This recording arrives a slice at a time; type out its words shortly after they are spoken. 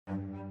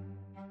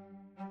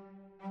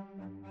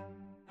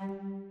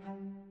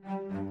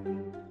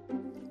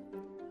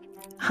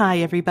Hi,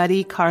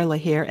 everybody. Carla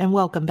here, and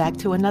welcome back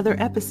to another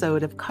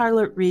episode of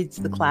Carla Reads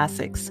the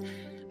Classics.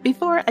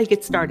 Before I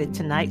get started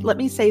tonight, let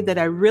me say that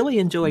I really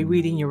enjoy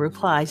reading your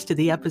replies to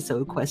the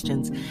episode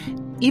questions,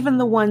 even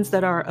the ones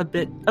that are a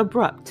bit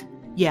abrupt.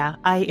 Yeah,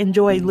 I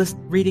enjoy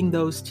reading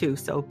those too,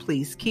 so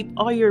please keep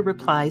all your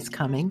replies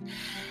coming.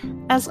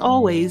 As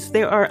always,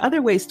 there are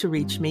other ways to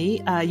reach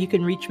me. You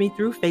can reach me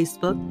through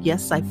Facebook.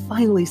 Yes, I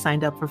finally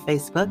signed up for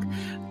Facebook.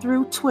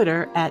 Through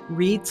Twitter at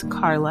Reads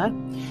Carla.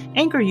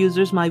 Anchor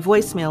users, my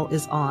voicemail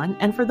is on.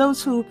 And for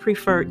those who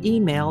prefer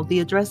email, the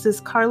address is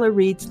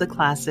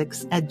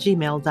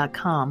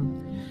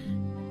carlareadstheclassics@gmail.com.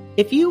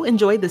 If you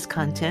enjoy this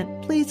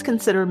content, please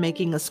consider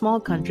making a small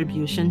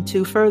contribution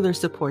to further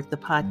support the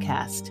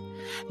podcast.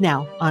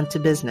 Now, on to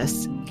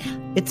business.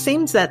 It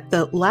seems that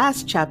the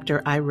last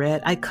chapter I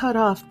read, I cut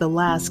off the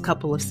last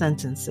couple of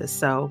sentences.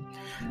 So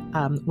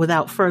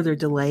without further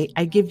delay,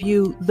 I give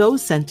you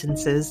those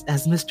sentences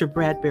as Mr.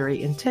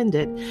 Bradbury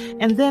intended,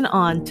 and then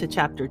on to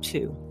chapter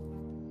 2.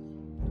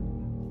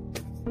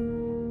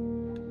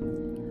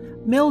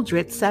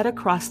 Mildred sat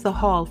across the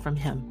hall from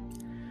him.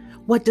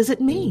 What does it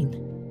mean?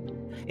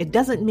 It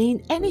doesn't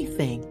mean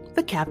anything.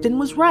 The captain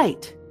was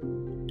right.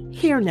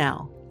 Here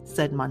now,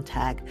 said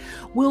Montague.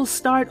 We'll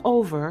start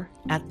over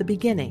at the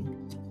beginning.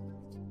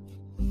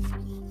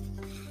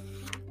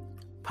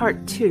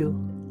 Part 2.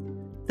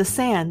 The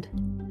Sand,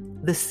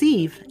 the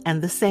Sieve,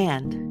 and the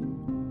Sand.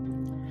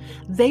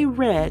 They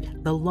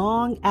read the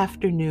long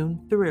afternoon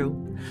through,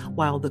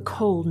 while the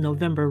cold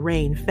November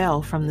rain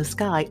fell from the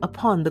sky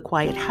upon the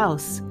quiet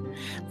house.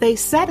 They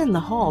sat in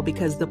the hall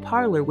because the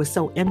parlor was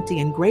so empty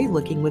and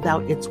gray-looking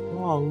without its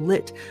wall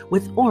lit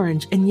with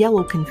orange and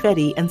yellow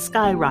confetti and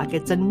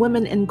skyrockets and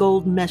women in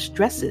gold mesh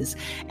dresses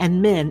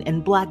and men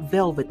in black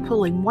velvet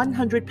pulling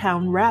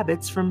 100-pound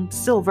rabbits from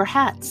silver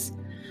hats.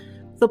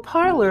 The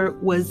parlor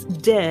was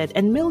dead,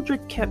 and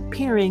Mildred kept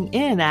peering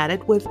in at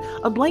it with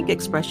a blank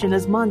expression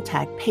as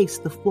Montague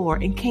paced the floor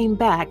and came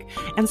back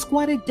and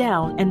squatted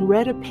down and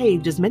read a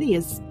page as many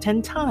as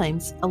 10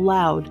 times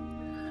aloud.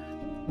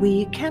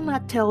 We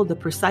cannot tell the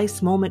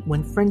precise moment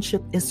when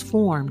friendship is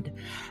formed.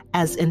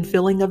 As in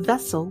filling a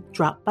vessel,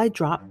 drop by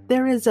drop,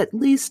 there is at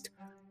least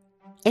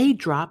a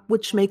drop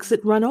which makes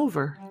it run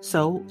over.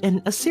 So,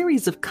 in a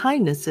series of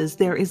kindnesses,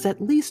 there is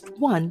at least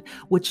one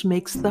which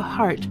makes the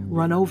heart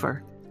run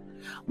over.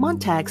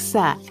 Montague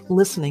sat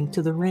listening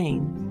to the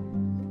rain.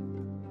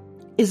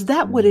 Is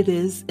that what it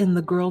is in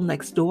the girl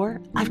next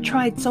door? I've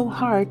tried so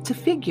hard to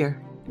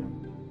figure.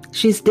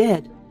 She's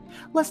dead.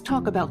 Let's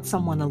talk about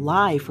someone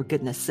alive, for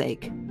goodness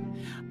sake.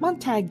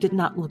 Montague did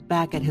not look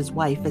back at his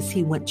wife as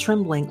he went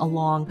trembling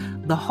along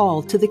the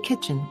hall to the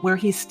kitchen, where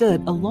he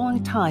stood a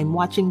long time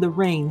watching the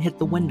rain hit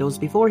the windows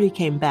before he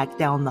came back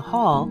down the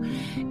hall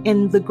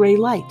in the gray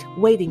light,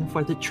 waiting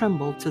for the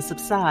tremble to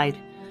subside.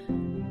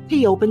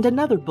 He opened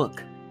another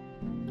book.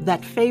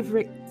 That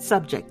favorite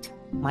subject,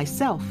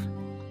 myself.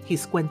 He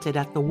squinted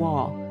at the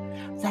wall.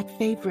 That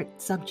favorite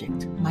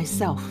subject,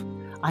 myself.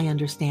 I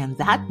understand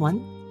that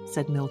one,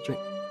 said Mildred.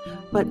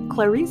 But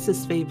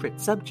Clarice's favorite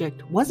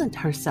subject wasn't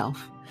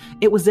herself.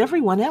 It was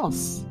everyone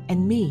else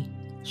and me.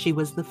 She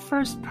was the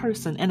first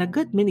person in a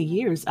good many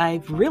years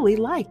I've really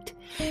liked.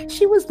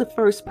 She was the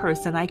first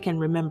person I can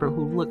remember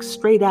who looked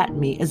straight at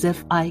me as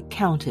if I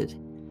counted.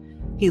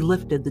 He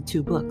lifted the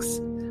 2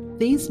 books.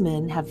 These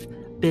men have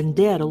been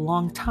dead a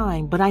long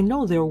time, but I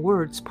know their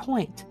words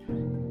point,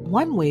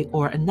 one way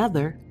or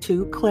another,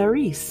 to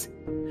Clarice.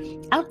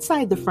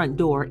 Outside the front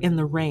door, in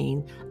the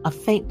rain, a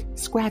faint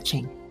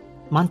scratching.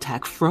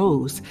 Montague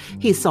froze.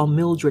 He saw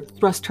Mildred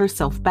thrust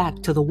herself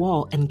back to the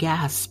wall and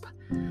gasp.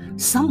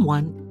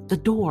 Someone, the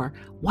door.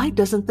 Why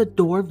doesn't the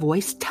door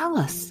voice tell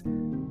us?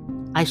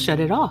 I shut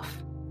it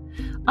off.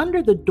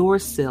 Under the door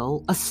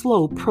sill, a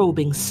slow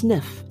probing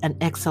sniff, an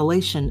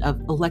exhalation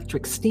of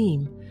electric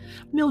steam.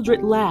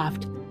 Mildred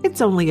laughed. It's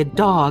only a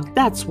dog,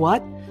 that's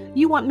what.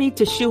 You want me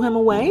to shoo him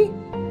away?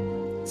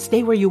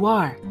 Stay where you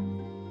are.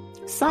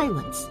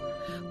 Silence.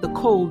 The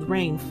cold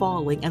rain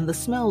falling and the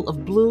smell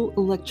of blue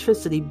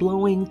electricity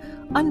blowing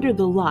under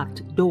the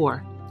locked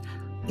door.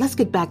 Let's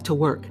get back to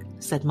work,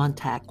 said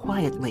Montague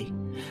quietly.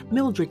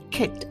 Mildred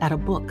kicked at a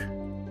book.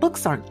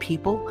 Books aren't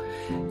people.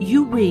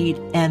 You read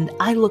and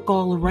I look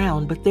all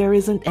around, but there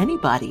isn't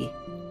anybody.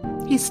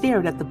 He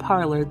stared at the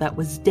parlor that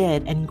was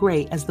dead and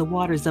gray as the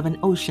waters of an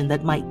ocean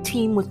that might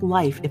teem with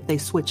life if they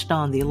switched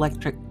on the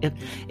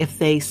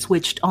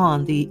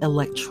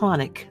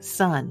electronic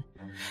sun.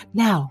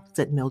 Now,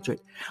 said Mildred,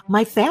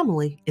 my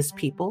family is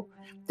people.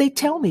 They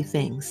tell me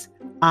things.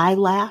 I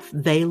laugh,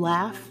 they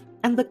laugh,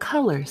 and the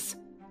colors.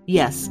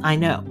 Yes, I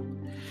know.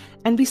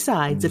 And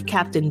besides, if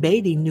Captain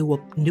Beatty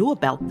knew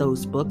about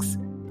those books,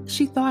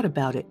 she thought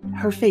about it.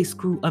 Her face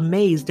grew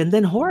amazed and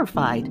then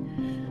horrified.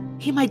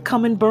 He might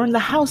come and burn the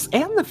house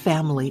and the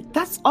family.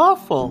 That's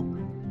awful.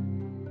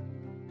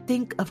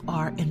 Think of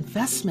our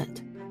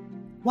investment.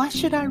 Why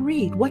should I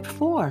read? What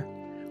for?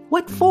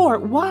 What for?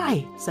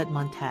 Why? Said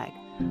Montague.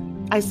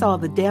 I saw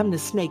the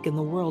damnedest snake in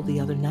the world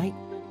the other night.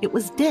 It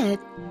was dead,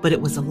 but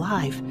it was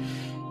alive.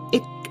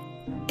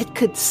 It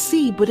could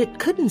see, but it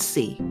couldn't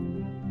see.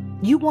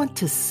 You want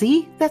to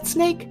see that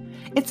snake?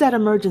 It's at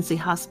emergency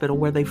hospital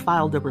where they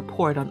filed a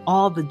report on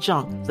all the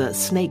junk the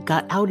snake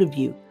got out of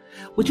you.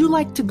 Would you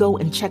like to go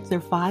and check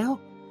their file?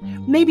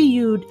 Maybe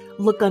you'd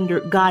look under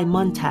Guy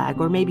Montag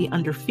or maybe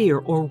under fear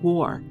or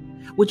war.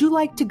 Would you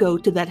like to go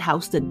to that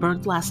house that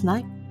burnt last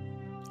night?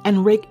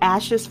 And rake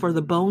ashes for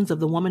the bones of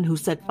the woman who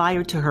set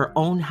fire to her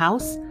own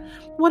house?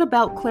 What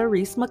about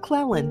Clarice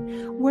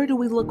McClellan? Where do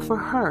we look for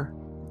her?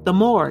 The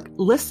morgue.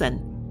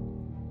 Listen.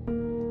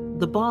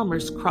 The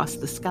bombers crossed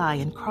the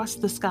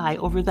sky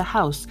over the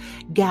house,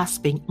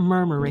 gasping,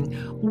 murmuring,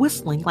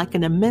 whistling like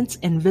an immense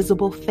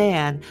invisible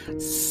fan,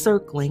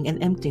 circling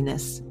in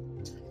emptiness.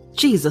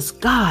 Jesus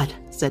God,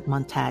 said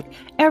Montag,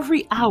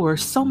 every hour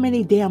so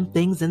many damn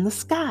things in the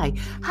sky.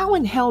 How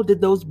in hell did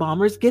those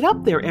bombers get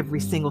up there every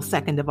single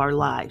second of our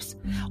lives?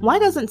 Why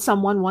doesn't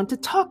someone want to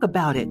talk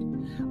about it?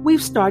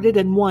 We've started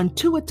and won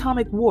 2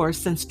 atomic wars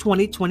since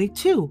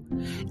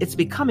 2022. It's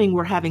becoming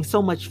we're having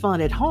so much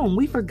fun at home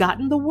we've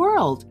forgotten the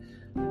world.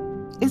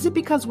 Is it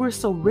because we're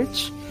so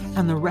rich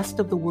and the rest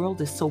of the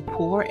world is so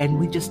poor and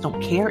we just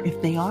don't care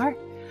if they are?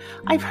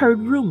 I've heard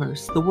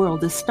rumors the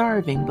world is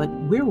starving, but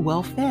we're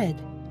well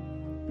fed.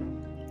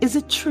 Is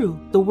it true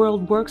the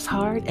world works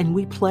hard and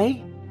we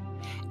play?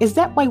 Is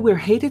that why we're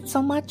hated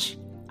so much?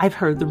 I've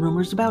heard the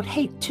rumors about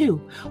hate too,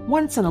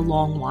 once in a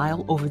long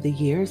while over the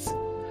years.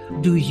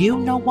 Do you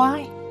know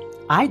why?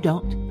 I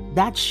don't,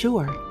 that's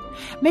sure.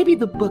 Maybe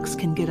the books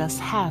can get us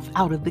half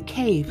out of the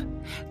cave.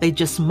 They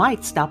just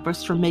might stop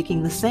us from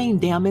making the same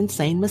damn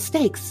insane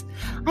mistakes.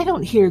 I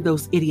don't hear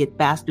those idiot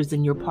bastards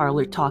in your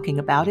parlor talking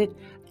about it.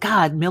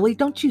 God, Millie,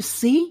 don't you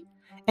see?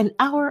 An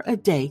hour a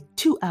day,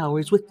 2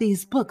 hours with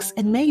these books,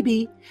 and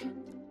maybe...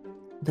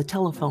 The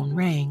telephone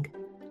rang.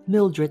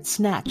 Mildred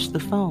snatched the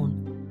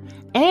phone.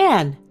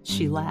 Anne,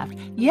 she laughed.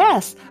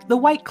 Yes, the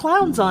White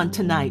Clown's on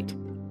tonight.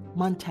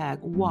 Montag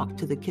walked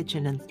to the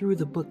kitchen and threw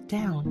the book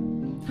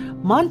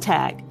down.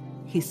 Montag,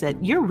 he said,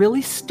 you're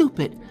really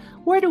stupid.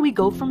 Where do we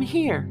go from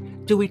here?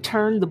 Do we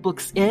turn the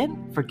books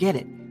in? Forget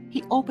it.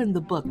 He opened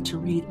the book to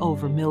read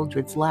over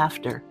Mildred's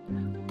laughter.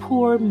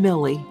 Poor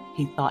Millie,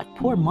 he thought.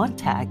 Poor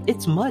Montag.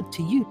 It's mud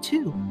to you,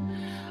 too.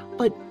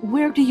 But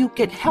where do you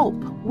get help?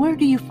 Where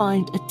do you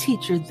find a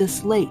teacher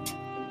this late?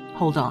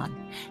 Hold on.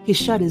 He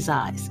shut his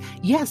eyes.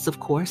 Yes, of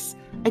course.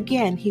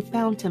 Again, he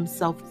found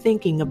himself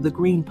thinking of the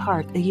Green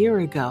Park a year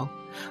ago.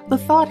 The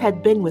thought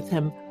had been with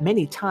him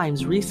many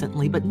times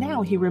recently, but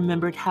now he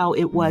remembered how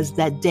it was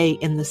that day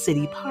in the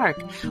city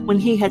park when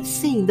he had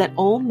seen that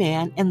old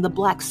man in the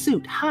black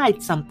suit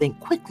hide something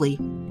quickly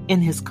in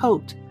his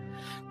coat.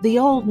 The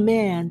old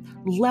man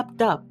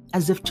leapt up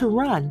as if to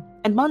run,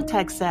 and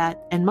Montag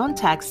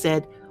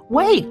said,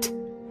 Wait!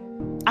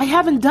 I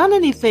haven't done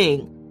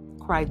anything,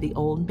 cried the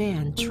old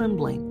man,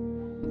 trembling.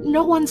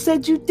 No one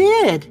said you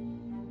did.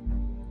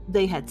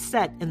 They had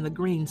sat in the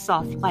green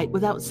soft light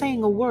without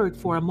saying a word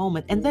for a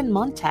moment, and then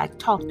Montag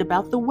talked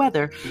about the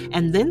weather,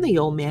 and then the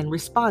old man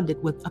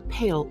responded with a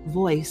pale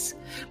voice.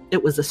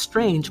 It was a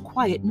strange,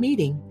 quiet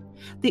meeting.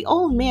 The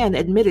old man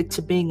admitted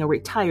to being a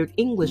retired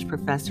English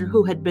professor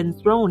who had been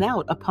thrown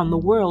out upon the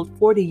world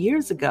 40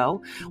 years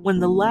ago when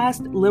the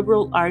last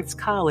liberal arts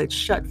college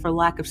shut for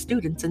lack of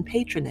students and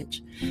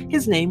patronage.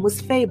 His name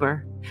was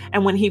Faber.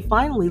 And when he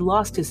finally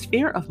lost his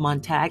fear of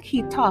Montag,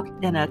 he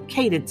talked in a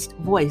cadenced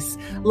voice,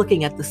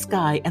 looking at the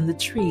sky and the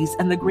trees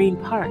and the Green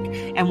Park.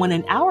 And when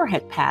an hour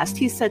had passed,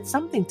 he said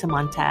something to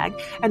Montag,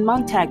 and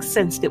Montag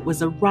sensed it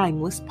was a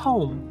rhymeless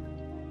poem.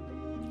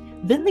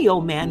 Then the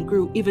old man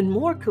grew even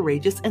more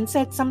courageous and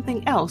said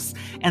something else,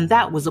 and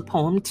that was a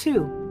poem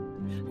too.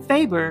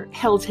 Faber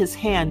held his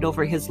hand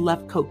over his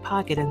left coat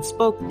pocket and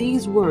spoke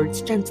these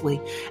words gently,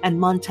 and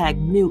Montag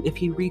knew if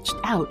he reached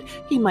out,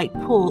 he might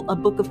pull a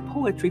book of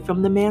poetry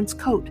from the man's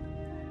coat.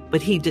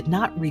 But he did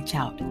not reach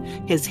out.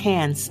 His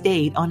hand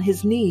stayed on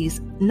his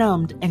knees,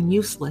 numbed and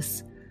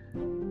useless.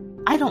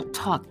 I don't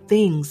talk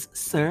things,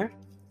 sir,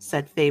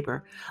 said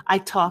Faber. I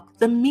talk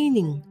the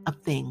meaning of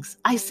things.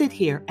 I sit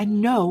here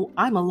and know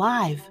I'm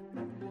alive.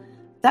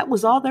 That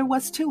was all there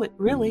was to it,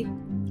 really.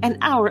 An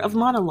hour of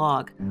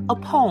monologue, a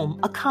poem,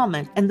 a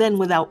comment, and then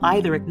without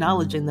either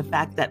acknowledging the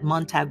fact that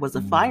Montag was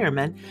a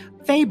fireman,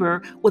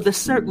 Faber, with a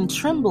certain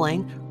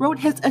trembling, wrote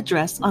his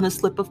address on a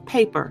slip of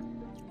paper.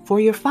 For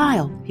your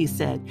file, he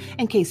said,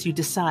 in case you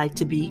decide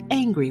to be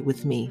angry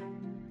with me.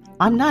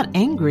 I'm not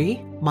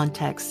angry,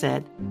 Montag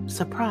said,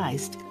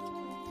 surprised.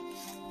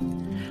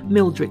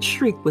 Mildred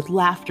shrieked with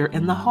laughter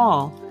in the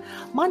hall.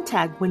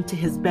 Montag went to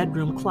his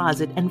bedroom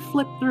closet and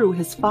flipped through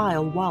his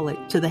file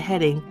wallet to the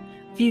heading,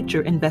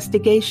 Future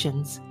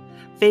Investigations.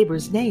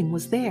 Faber's name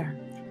was there.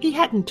 He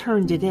hadn't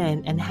turned it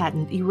in and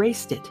hadn't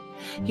erased it.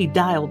 He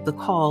dialed the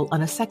call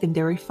on a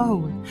secondary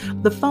phone.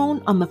 The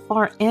phone on the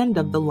far end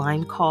of the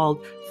line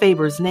called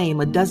Faber's name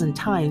a dozen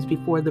times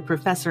before the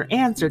professor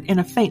answered in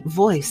a faint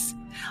voice.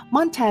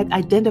 Montag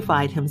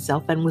identified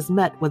himself and was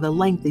met with a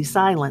lengthy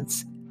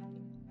silence.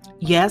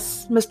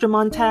 Yes, Mr.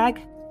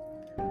 Montag?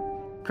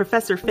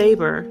 Professor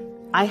Faber,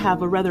 I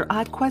have a rather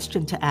odd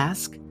question to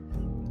ask.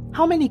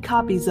 How many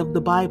copies of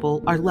the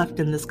Bible are left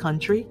in this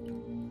country?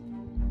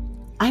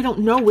 I don't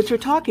know what you're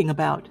talking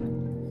about.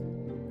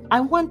 I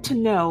want to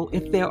know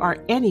if there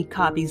are any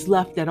copies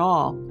left at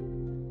all.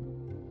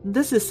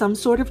 This is some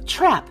sort of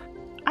trap.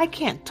 I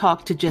can't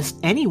talk to just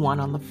anyone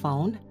on the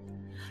phone.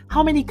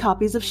 How many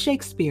copies of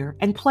Shakespeare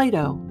and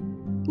Plato?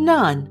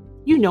 None.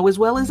 You know as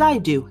well as I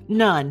do.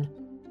 None.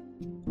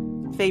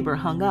 Faber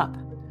hung up.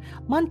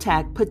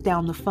 Montag put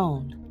down the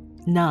phone.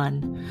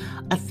 None.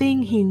 A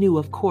thing he knew,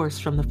 of course,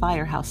 from the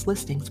Firehouse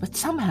listings, but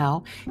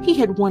somehow he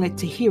had wanted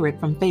to hear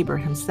it from Faber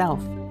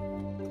himself.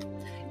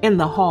 In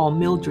the hall,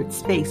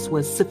 Mildred's face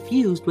was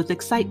suffused with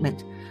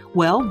excitement.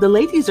 Well, the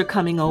ladies are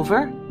coming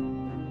over.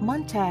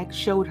 Montag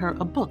showed her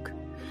a book.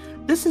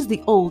 This is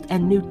the Old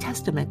and New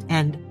Testament,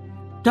 and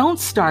don't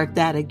start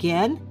that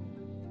again.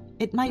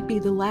 It might be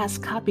the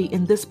last copy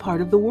in this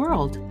part of the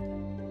world.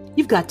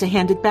 You've got to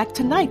hand it back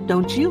tonight,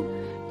 don't you?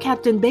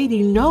 Captain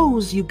Beatty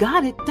knows you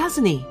got it,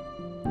 doesn't he?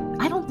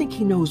 I don't think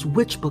he knows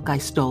which book I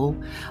stole,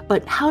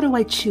 but how do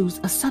I choose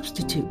a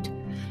substitute?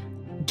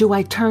 Do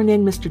I turn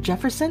in Mr.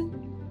 Jefferson?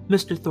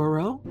 Mr.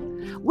 Thoreau?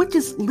 Which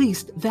is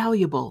least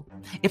valuable?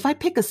 If I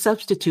pick a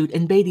substitute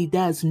and Beatty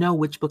does know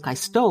which book I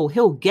stole,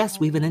 he'll guess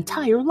we've an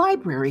entire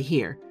library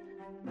here.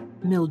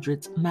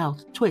 Mildred's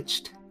mouth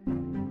twitched.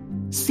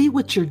 See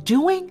what you're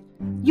doing?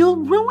 You'll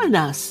ruin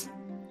us.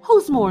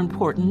 Who's more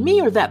important,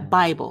 me or that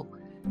Bible?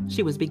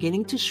 She was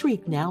beginning to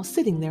shriek now,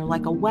 sitting there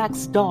like a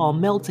wax doll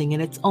melting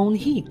in its own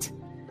heat.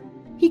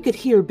 He could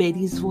hear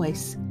Beatty's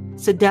voice.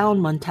 Sit down,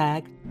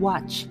 Montag.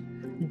 Watch.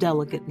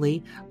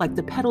 Delicately, like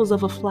the petals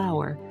of a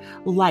flower,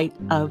 light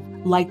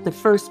the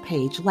first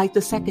page, like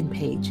the second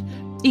page.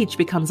 Each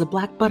becomes a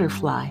black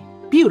butterfly.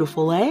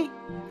 Beautiful, eh?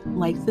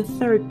 Like the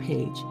third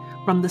page,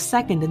 from the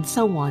second and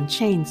so on,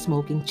 chain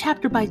smoking,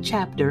 chapter by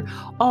chapter,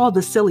 all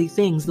the silly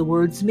things the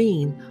words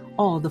mean,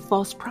 all the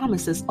false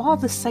promises, all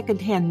the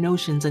second-hand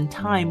notions and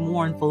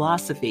time-worn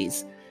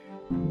philosophies.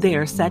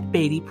 There sat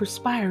Beatty,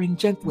 perspiring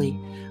gently,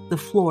 the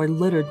floor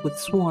littered with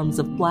swarms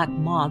of black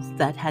moths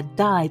that had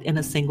died in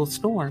a single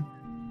storm.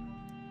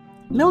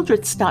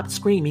 Mildred stopped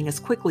screaming as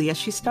quickly as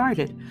she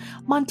started.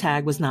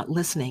 Montag was not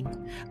listening.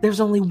 There's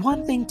only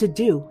one thing to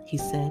do, he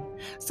said.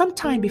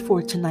 Sometime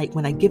before tonight,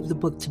 when I give the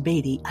book to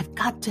Beatty, I've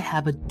got to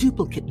have a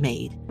duplicate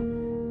made.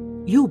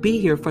 You'll be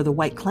here for the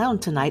White Clown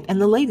tonight,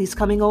 and the ladies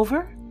coming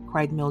over?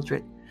 Cried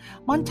Mildred.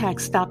 Montag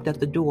stopped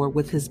at the door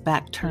with his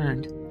back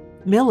turned.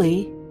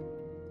 Millie.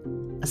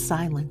 A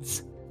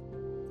silence.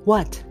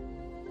 What?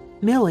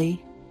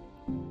 Millie.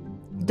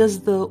 Does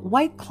the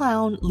White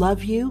Clown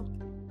love you?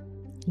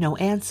 No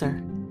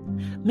answer.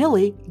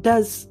 Millie,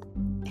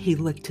 he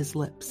licked his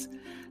lips.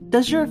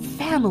 Does your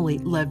family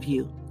love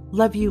you?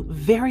 Love you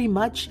very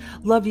much?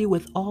 Love you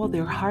with all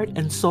their heart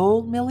and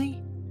soul,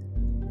 Millie?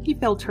 He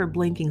felt her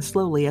blinking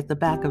slowly at the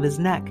back of his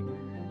neck.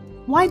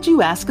 Why'd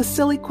you ask a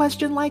silly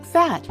question like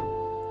that?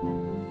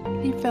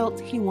 He felt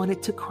he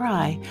wanted to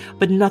cry,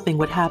 but nothing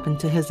would happen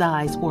to his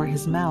eyes or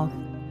his mouth.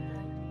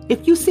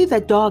 If you see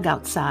that dog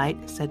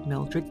outside, said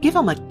Mildred, give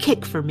him a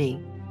kick for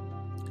me.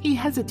 He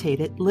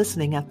hesitated,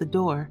 listening at the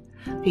door.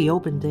 He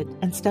opened it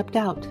and stepped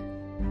out.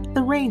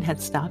 The rain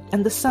had stopped,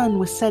 and the sun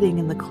was setting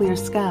in the clear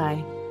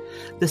sky.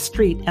 The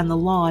street and the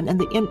lawn and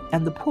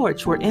the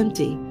porch were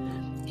empty.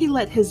 He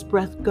let his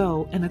breath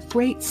go in a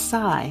great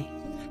sigh.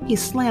 He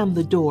slammed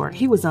the door.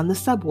 He was on the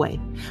subway.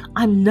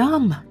 I'm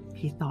numb,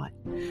 he thought.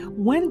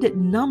 When did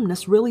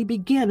numbness really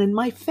begin in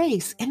my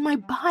face, in my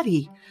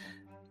body?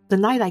 The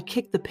night I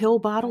kicked the pill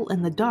bottle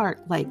in the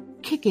dark, like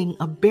kicking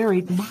a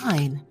buried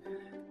mine.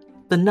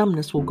 The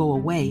numbness will go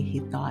away,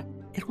 he thought.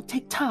 It will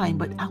take time,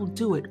 but I'll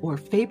do it, or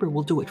Faber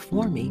will do it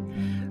for me.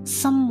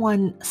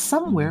 Someone,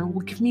 somewhere,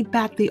 will give me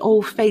back the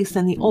old face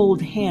and the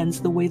old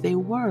hands the way they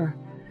were.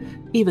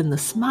 Even the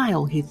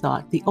smile, he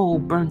thought, the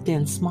old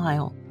burnt-in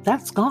smile,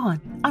 that's gone.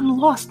 I'm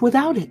lost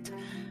without it.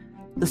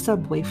 The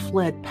subway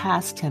fled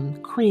past him,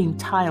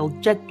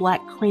 cream-tiled,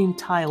 jet-black,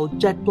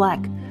 cream-tiled,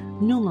 jet-black,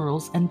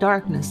 numerals and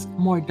darkness,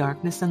 more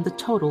darkness, and the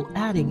total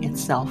adding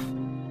itself.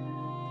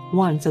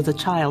 Once, as a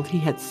child, he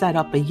had set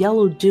up a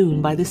yellow dune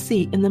by the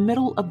sea in the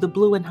middle of the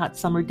blue and hot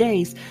summer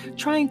days,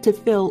 trying to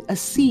fill a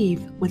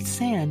sieve with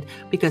sand,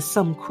 because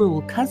some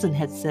cruel cousin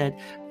had said,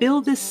 fill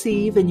this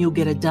sieve and you'll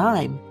get a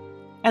dime.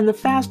 And the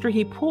faster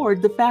he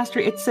poured, the faster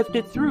it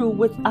sifted through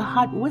with a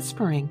hot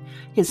whispering.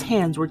 His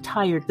hands were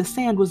tired, the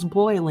sand was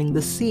boiling,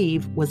 the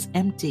sieve was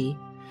empty.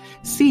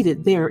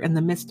 Seated there in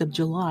the midst of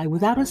July,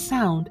 without a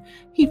sound,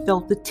 he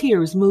felt the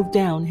tears move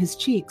down his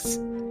cheeks.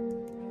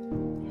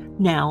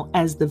 Now,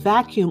 as the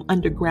vacuum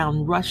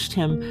underground rushed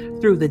him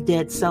through the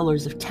dead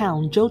cellars of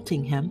town,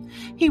 jolting him,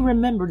 he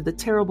remembered the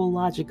terrible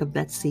logic of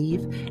that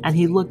sieve, and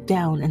he looked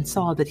down and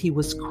saw that he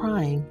was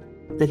crying,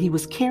 that he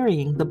was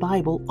carrying the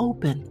Bible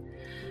open.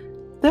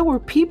 There were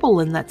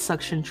people in that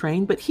suction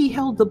train, but he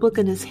held the book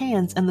in his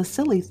hands, and the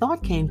silly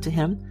thought came to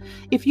him,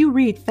 if you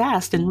read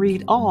fast and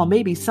read all,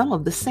 maybe some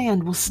of the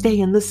sand will stay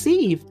in the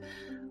sieve.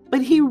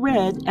 But he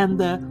read, and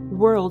the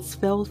worlds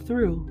fell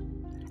through.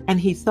 And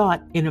he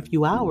thought, in a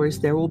few hours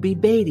there will be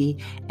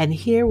Beatty, and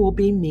here will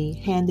be me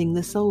handing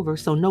this over,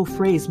 so no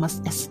phrase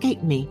must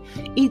escape me.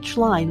 Each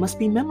line must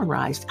be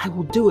memorized. I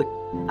will do it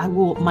I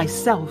will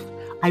myself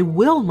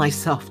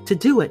to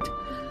do it.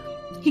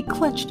 He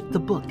clenched the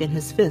book in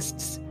his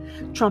fists.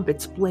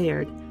 Trumpets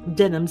blared.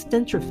 Denham's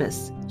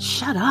dentrifice.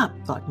 Shut up,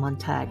 thought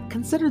Montague.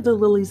 Consider the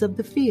lilies of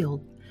the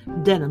field.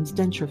 Denham's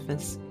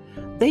dentrifice.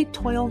 They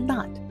toil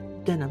not.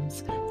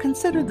 Denham's.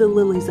 Consider the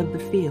lilies of the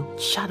field.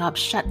 Shut up,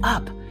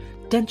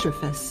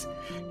 dentrifice.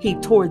 He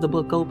tore the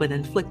book open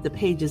and flicked the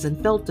pages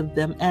and felt of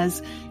them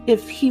as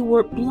if he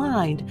were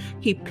blind.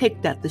 He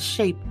picked at the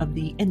shape of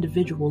the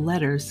individual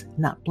letters,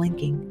 not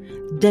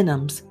blinking.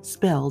 Denham's,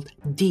 spelled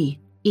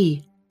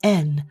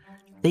D-E-N.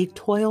 They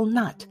toil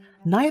not,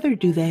 neither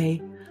do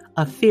they.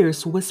 A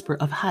fierce whisper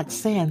of hot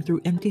sand through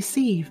empty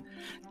sieve.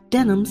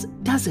 Denham's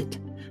does it.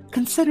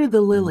 Consider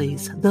the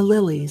lilies, the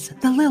lilies,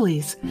 the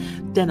lilies.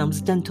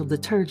 Denham's dental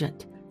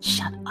detergent.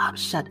 Shut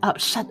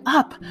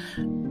up.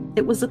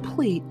 It was a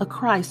plea, a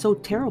cry so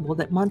terrible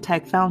that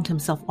Montague found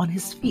himself on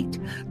his feet,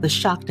 the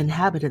shocked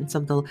inhabitants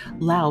of the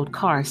loud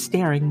car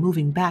staring,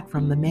 moving back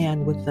from the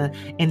man with the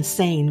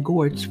insane,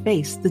 gorged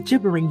face, the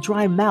gibbering,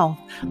 dry mouth,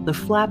 the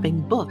flapping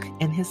book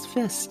in his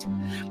fist.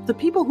 The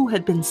people who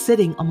had been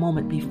sitting a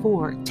moment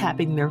before,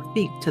 tapping their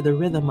feet to the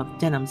rhythm of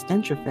Denham's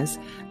dentrifice,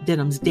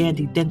 Denham's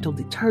dandy dental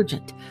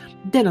detergent.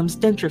 Denham's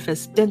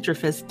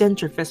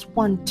dentrifice,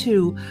 1,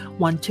 2,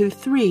 1, 2,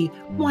 3,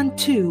 1,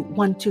 2,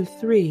 1, 2,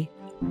 3.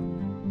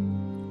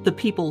 The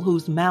people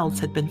whose mouths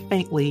had been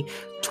faintly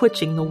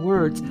twitching the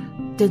words,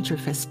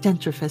 dentrifice.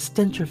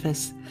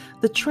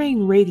 The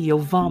train radio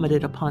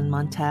vomited upon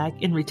Montague.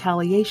 In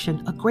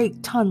retaliation, a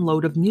great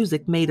ton-load of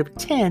music made of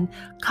tin,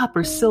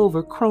 copper,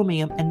 silver,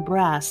 chromium, and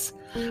brass.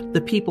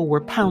 The people were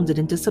pounded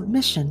into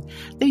submission.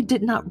 They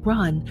did not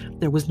run.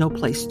 There was no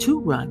place to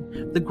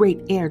run. The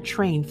great air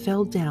train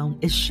fell down,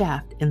 its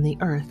shaft in the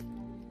earth.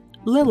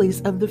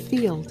 Lilies of the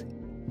field.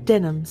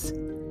 Denham's.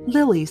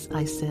 Lilies,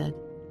 I said.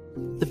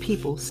 The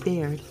people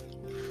stared.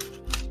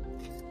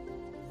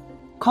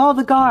 Call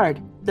the guard.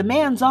 The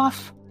man's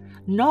off.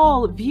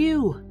 Null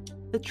view.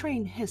 The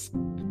train hissed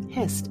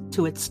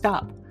to its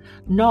stop.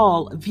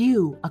 Null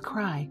view, a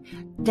cry.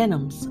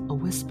 Denham's, a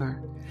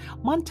whisper.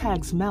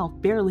 Montague's mouth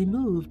barely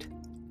moved.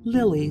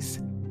 Lilies.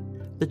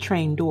 The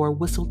train door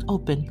whistled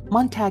open.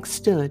 Montague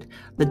stood.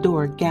 The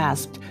door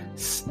gasped,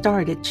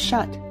 started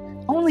shut.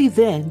 Only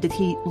then did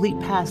he leap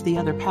past the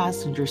other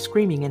passengers,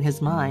 screaming in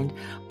his mind,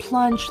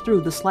 plunge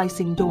through the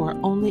slicing door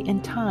only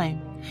in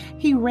time.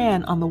 He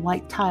ran on the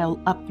white tile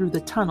up through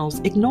the tunnels,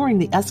 ignoring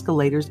the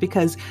escalators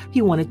because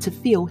he wanted to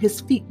feel his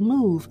feet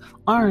move,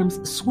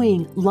 arms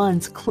swing,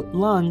 lungs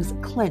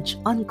clench,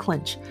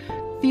 unclench,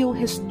 feel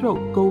his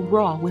throat go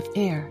raw with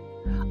air.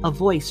 A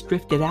voice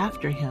drifted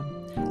after him.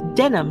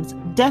 Denham's.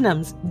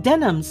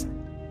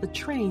 The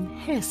train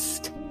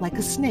hissed like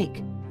a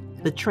snake.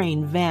 The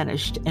train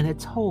vanished in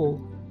its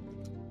hole.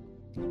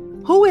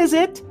 Who is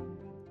it?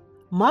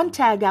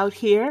 Montague out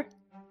here.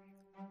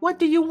 What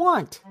do you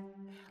want?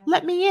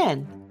 Let me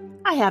in.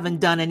 I haven't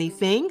done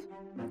anything.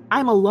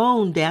 I'm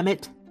alone, damn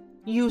it.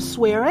 You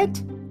swear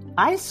it?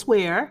 I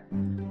swear.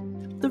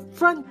 The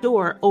front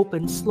door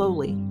opened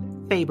slowly.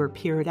 Faber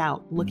peered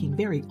out, looking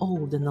very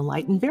old in the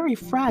light and very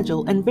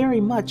fragile and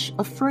very much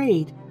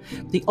afraid.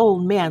 The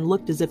old man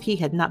looked as if he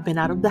had not been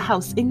out of the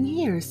house in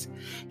years.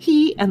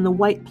 He and the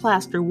white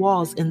plaster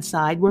walls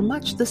inside were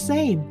much the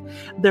same.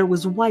 There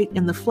was white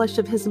in the flesh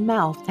of his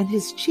mouth, and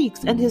his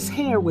cheeks and his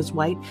hair was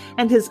white,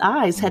 and his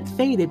eyes had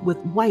faded with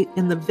white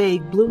in the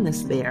vague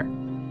blueness there.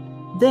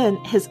 Then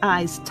his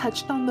eyes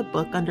touched on the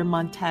book under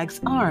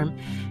Montague's arm,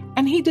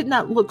 and he did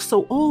not look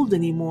so old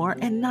anymore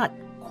and not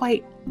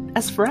quite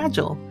as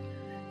fragile.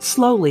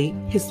 Slowly,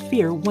 his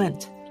fear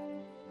went.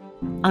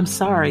 I'm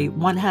sorry,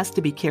 one has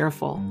to be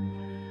careful.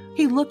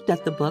 He looked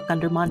at the book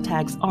under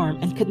Montague's arm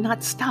and could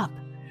not stop.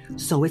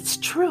 So it's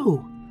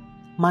true.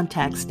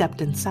 Montague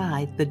stepped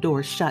inside, the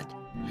door shut.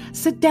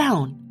 Sit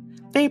down.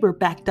 Faber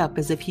backed up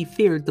as if he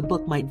feared the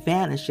book might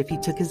vanish if he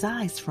took his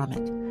eyes from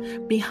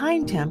it.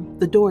 Behind him,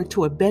 the door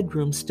to a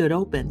bedroom stood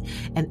open,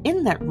 and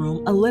in that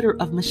room a litter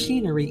of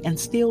machinery and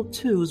steel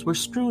tubes were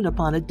strewn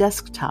upon a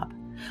desktop.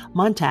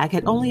 Montague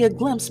had only a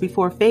glimpse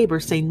before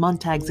Faber, seeing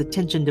Montague's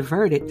attention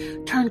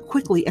diverted, turned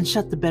quickly and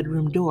shut the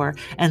bedroom door,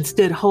 and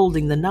stood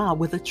holding the knob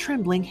with a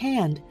trembling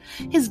hand.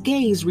 His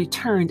gaze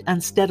returned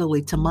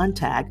unsteadily to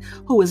Montague,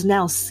 who was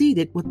now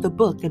seated with the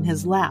book in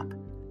his lap.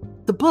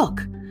 The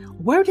book!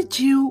 Where did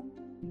you...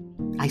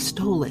 I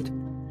stole it.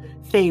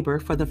 Faber,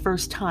 for the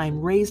first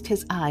time, raised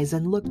his eyes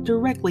and looked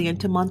directly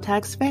into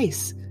Montague's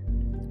face.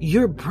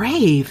 You're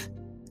brave!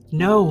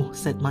 No,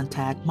 said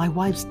Montague, my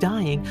wife's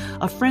dying.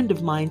 A friend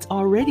of mine's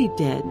already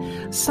dead.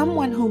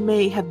 Someone who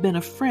may have been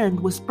a friend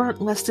was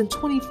burnt less than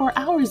 24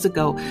 hours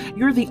ago.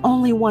 You're the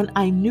only one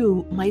I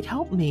knew might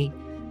help me.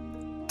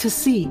 To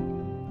see.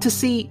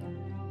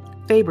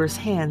 Faber's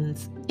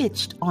hands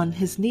itched on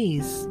his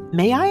knees.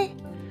 May I?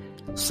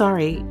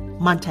 Sorry,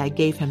 Montague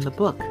gave him the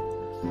book.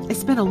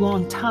 It's been a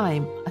long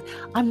time.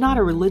 I'm not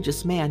a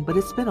religious man, but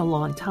it's been a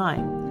long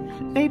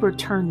time. Faber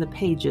turned the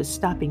pages,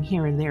 stopping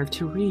here and there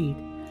to read.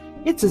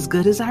 It's as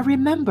good as I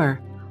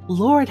remember.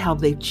 Lord, how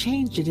they've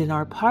changed it in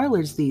our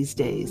parlors these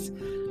days.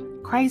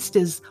 Christ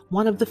is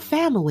one of the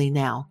family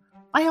now.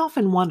 I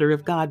often wonder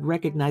if God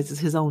recognizes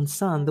his own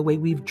son the way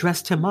we've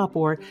dressed him up,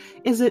 or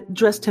is it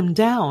dressed him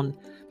down?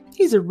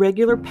 He's a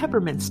regular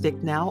peppermint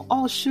stick now,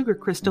 all sugar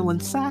crystal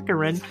and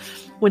saccharin,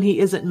 when he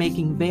isn't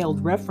making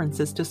veiled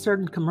references to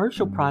certain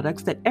commercial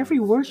products that every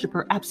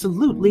worshiper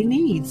absolutely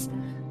needs.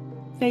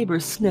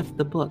 Faber sniffed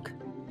the book.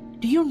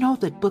 Do you know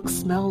that books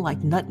smell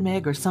like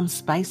nutmeg or some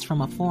spice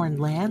from a foreign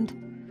land?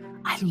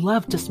 I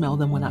loved to smell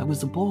them when I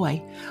was a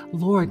boy.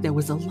 Lord, there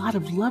was a lot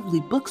of lovely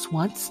books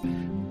once,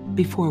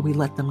 before we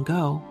let them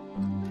go.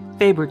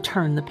 Faber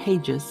turned the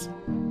pages.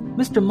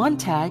 Mr.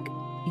 Montag,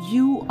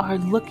 you are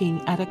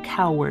looking at a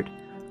coward.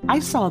 I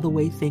saw the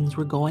way things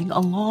were going a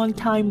long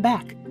time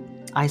back.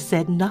 I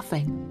said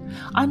nothing.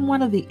 I'm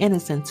one of the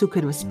innocents who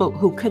could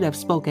have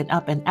spoken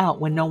up and out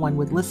when no one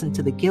would listen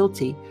to the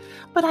guilty,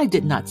 but I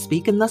did not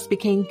speak and thus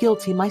became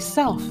guilty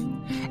myself.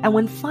 And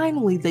when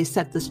finally they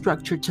set the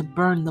structure to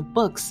burn the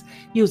books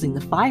using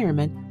the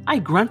firemen, I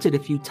grunted a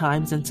few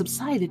times and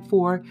subsided,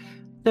 for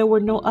there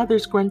were no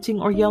others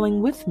grunting or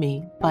yelling with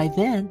me by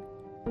then.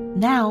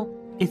 Now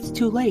it's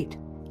too late.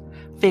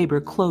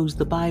 Faber closed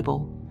the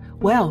Bible.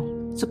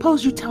 Well,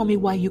 suppose you tell me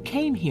why you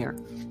came here.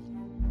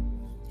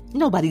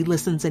 Nobody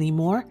listens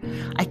anymore.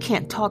 I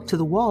can't talk to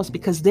the walls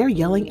because they're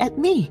yelling at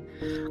me.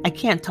 I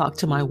can't talk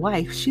to my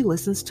wife. She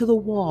listens to the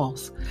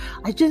walls.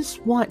 I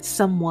just want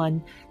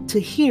someone to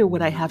hear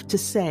what I have to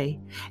say.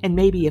 And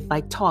maybe if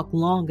I talk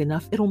long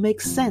enough, it'll make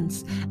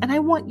sense. And I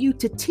want you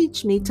to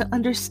teach me to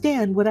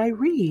understand what I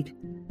read.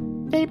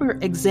 Faber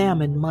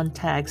examined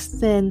Montag's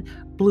thin,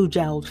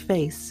 blue-jowled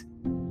face.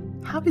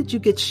 How did you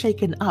get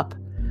shaken up?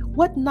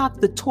 What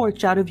knocked the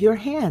torch out of your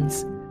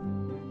hands?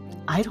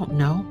 I don't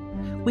know.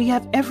 We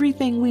have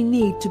everything we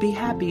need to be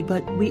happy,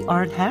 but we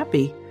aren't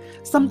happy.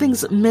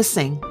 Something's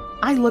missing.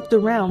 I looked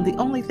around. The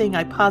only thing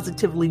I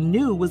positively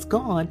knew was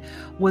gone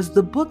was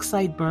the books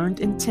I'd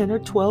burned in 10 or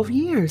 12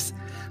 years.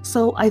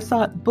 So I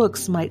thought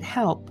books might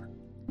help.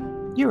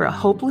 You're a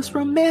hopeless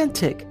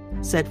romantic,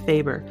 said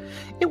Faber.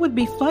 It would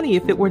be funny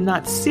if it were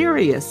not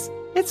serious.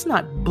 It's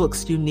not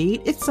books you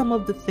need. It's some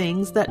of the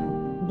things that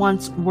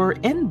once were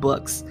in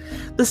books.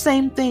 The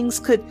same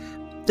things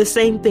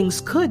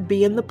could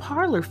be in the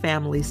parlor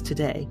families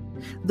today.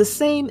 The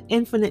same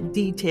infinite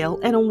detail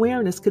and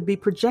awareness could be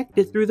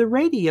projected through the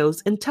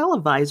radios and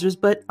televisors,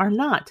 but are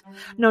not.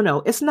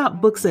 No, it's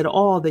not books at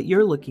all that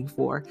you're looking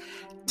for.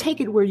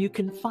 Take it where you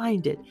can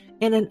find it,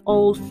 in an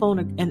old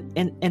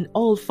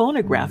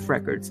phonograph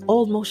records,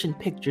 old motion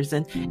pictures,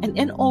 and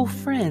in old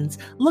friends.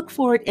 Look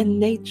for it in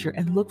nature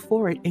and look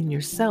for it in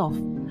yourself.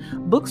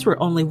 Books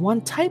were only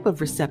one type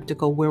of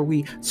receptacle where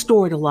we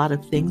stored a lot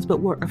of things,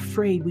 but were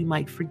afraid we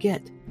might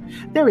forget.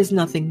 There is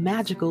nothing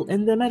magical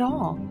in them at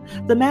all.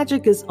 The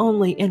magic is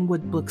only in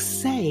what books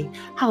say,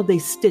 how they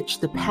stitch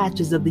the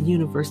patches of the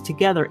universe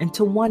together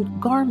into one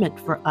garment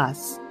for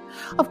us.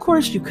 Of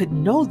course you could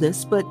know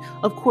this, but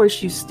of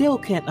course you still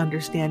can't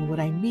understand what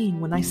I mean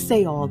when I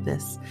say all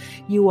this.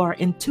 You are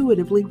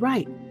intuitively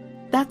right.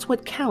 That's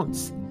what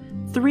counts.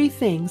 3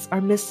 things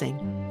are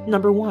missing.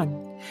 Number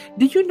 1,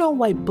 do you know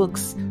why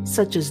books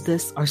such as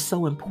this are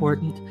so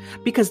important?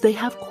 Because they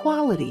have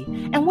quality.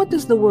 And what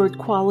does the word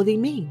quality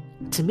mean?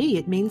 To me,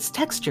 it means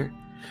texture.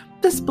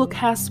 This book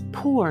has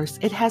pores.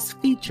 It has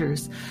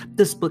features.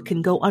 This book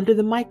can go under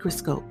the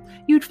microscope.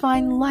 You'd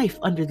find life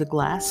under the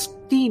glass,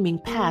 steaming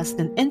past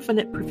an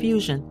infinite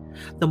profusion.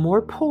 The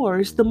more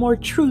pores, the more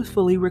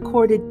truthfully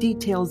recorded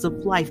details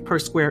of life per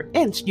square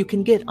inch you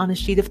can get on a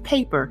sheet of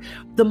paper,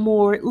 the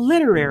more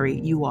literary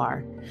you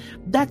are.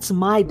 That's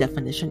my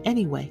definition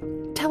anyway.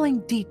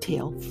 Telling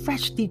detail,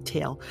 fresh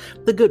detail.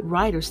 The good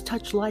writers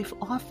touch life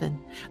often.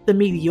 The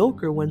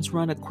mediocre ones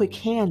run a quick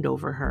hand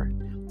over her.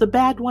 The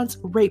bad ones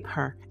rape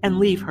her and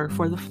leave her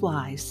for the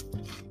flies.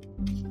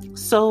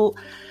 So,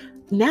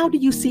 now do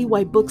you see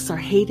why books are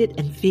hated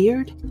and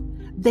feared?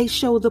 They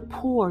show the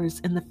pores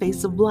in the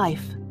face of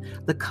life.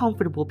 The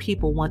comfortable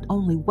people want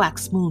only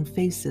wax moon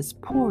faces,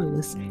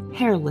 poreless,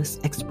 hairless,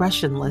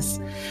 expressionless.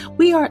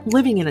 We are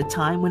living in a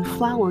time when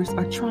flowers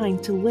are trying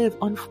to live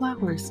on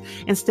flowers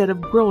instead of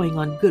growing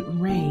on good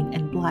rain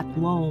and black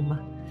loam.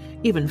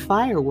 Even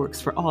fireworks,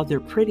 for all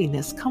their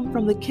prettiness, come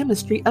from the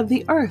chemistry of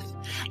the earth.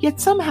 Yet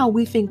somehow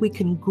we think we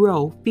can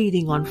grow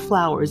feeding on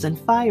flowers and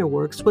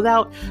fireworks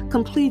without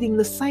completing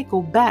the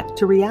cycle back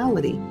to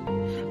reality.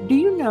 Do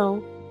you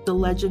know the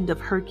legend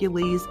of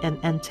Hercules and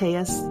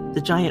Antaeus,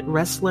 the giant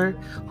wrestler,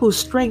 whose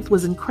strength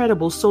was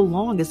incredible so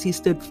long as he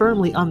stood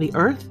firmly on the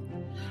earth?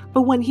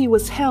 But when he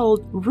was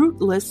held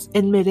rootless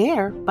in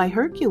midair by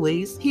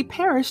Hercules, he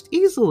perished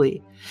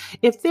easily.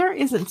 If there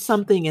isn't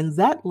something in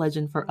that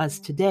legend for us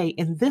today,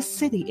 in this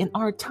city, in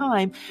our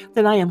time,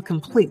 then I am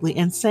completely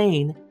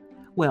insane.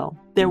 Well,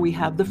 there we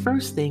have the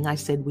first thing I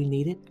said we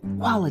needed: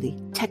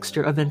 quality,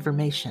 texture of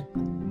information.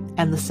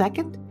 And the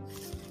second?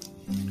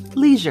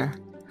 Leisure.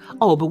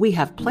 Oh, but we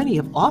have plenty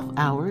of off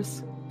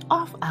hours.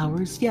 Off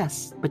hours,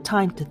 yes, but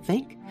time to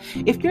think?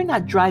 If you're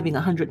not driving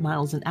 100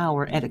 miles an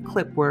hour at a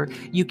clip where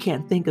you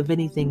can't think of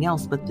anything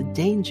else but the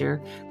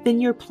danger, then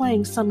you're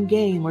playing some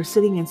game or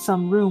sitting in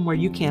some room where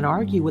you can't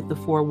argue with the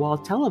four-wall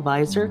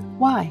televisor.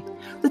 Why?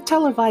 The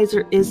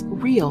televisor is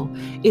real.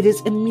 It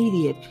is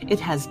immediate. It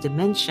has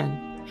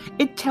dimension.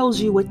 It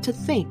tells you what to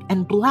think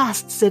and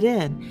blasts it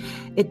in.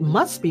 It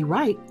must be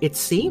right. It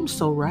seems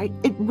so right.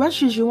 It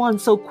rushes you on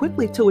so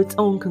quickly to its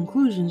own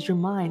conclusions your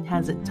mind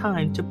hasn't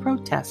time to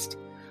protest.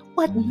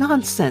 What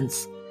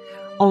nonsense!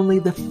 Only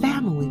the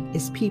family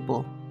is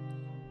people.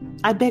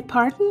 I beg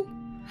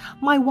pardon?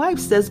 My wife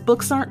says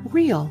books aren't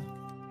real.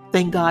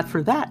 Thank God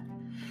for that.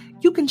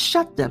 You can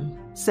shut them.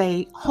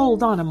 Say,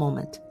 hold on a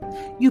moment.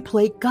 You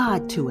play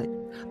God to it.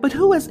 But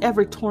who has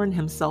ever torn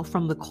himself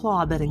from the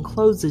claw that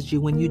encloses you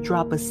when you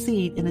drop a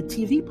seed in a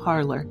TV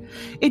parlor?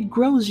 It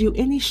grows you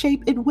any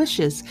shape it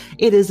wishes.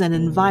 It is an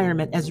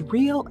environment as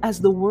real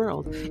as the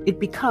world. It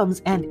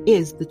becomes and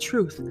is the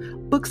truth.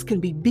 Books can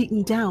be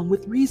beaten down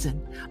with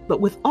reason.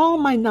 But with all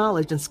my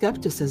knowledge and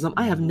skepticism,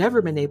 I have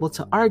never been able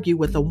to argue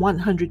with a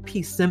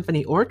 100-piece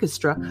symphony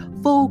orchestra,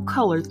 full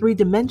color, 3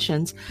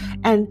 dimensions,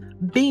 and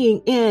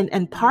being in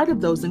and part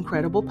of those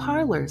incredible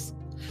parlors.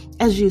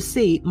 As you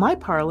see, my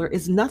parlor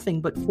is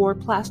nothing but 4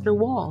 plaster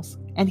walls.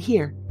 And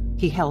here,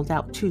 he held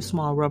out 2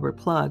 small rubber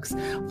plugs,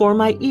 for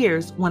my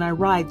ears when I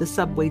ride the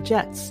subway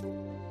jets.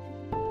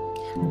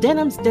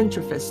 Denham's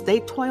dentrifists,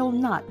 they toil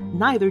not,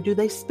 neither do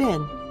they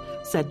spin,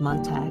 said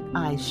Montag,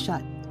 eyes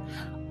shut.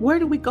 Where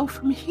do we go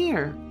from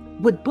here?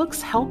 Would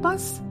books help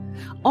us?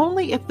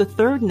 Only if the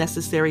third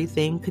necessary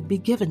thing could be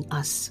given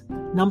us.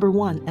 Number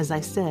 1, as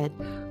I said,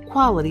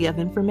 quality of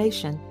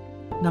information.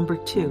 Number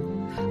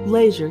 2,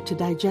 leisure to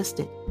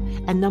digest it.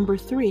 And number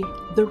 3,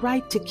 the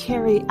right to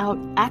carry out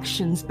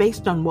actions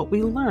based on what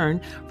we learn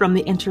from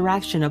the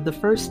interaction of the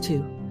first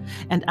 2.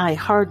 And I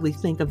hardly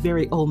think a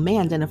very old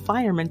man and a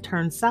fireman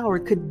turned sour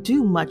could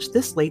do much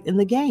this late in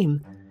the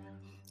game.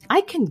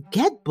 I can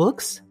get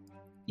books.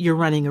 You're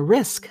running a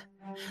risk.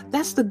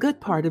 That's the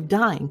good part of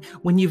dying.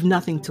 When you've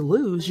nothing to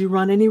lose, you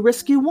run any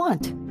risk you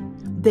want.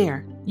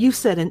 There, you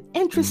said an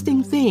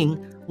interesting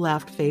thing,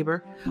 laughed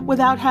Faber,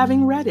 without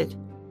having read it.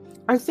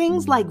 Are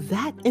things like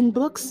that in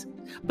books?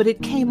 But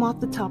it came off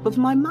the top of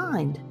my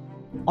mind.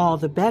 All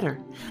the better.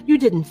 You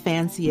didn't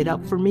fancy it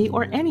up for me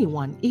or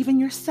anyone, even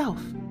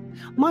yourself.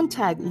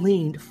 Montag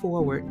leaned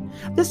forward.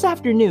 This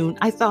afternoon,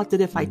 I thought that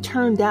if I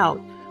turned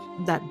out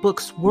that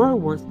books were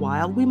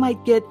worthwhile, we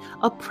might get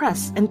a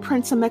press and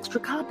print some extra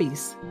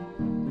copies.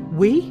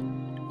 We?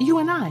 You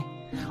and I.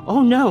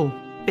 Oh, no,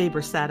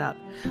 Faber sat up.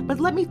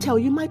 But let me tell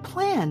you my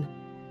plan.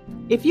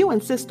 If you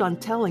insist on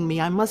telling me,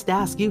 I must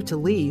ask you to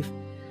leave.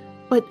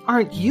 But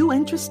aren't you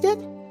interested?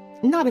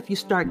 Not if you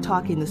start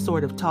talking the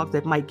sort of talk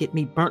that might get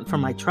me burnt for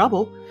my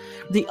trouble.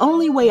 The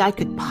only way I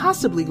could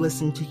possibly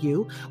listen to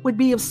you would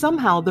be if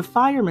somehow the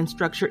fireman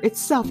structure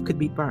itself could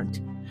be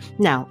burnt.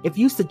 Now, if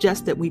you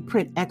suggest that we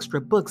print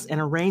extra books and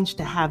arrange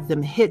to have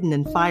them hidden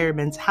in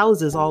firemen's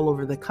houses all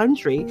over the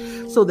country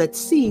so that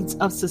seeds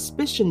of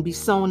suspicion be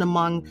sown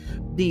among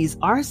these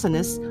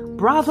arsonists,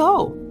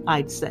 bravo,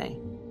 I'd say.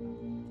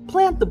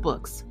 Plant the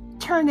books.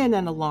 Turn in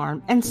an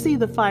alarm and see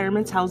the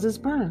firemen's houses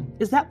burn.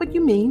 Is that what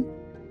you mean?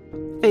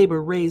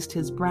 Faber raised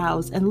his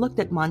brows and looked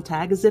at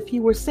Montag as if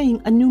he were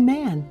seeing a new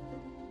man.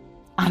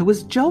 I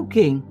was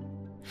joking.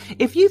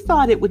 If you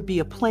thought it would be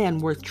a plan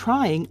worth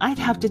trying, I'd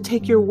have to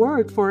take your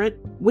word for it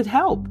would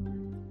help.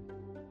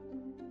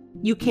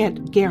 You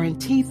can't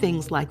guarantee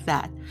things like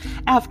that.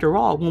 After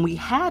all, when we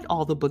had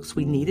all the books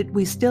we needed,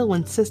 we still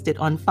insisted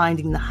on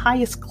finding the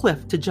highest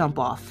cliff to jump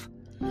off.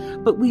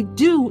 But we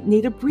do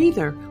need a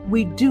breather.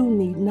 We do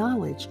need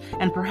knowledge.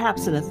 And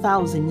perhaps in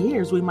 1,000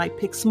 years, we might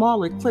pick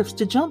smaller cliffs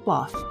to jump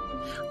off.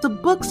 The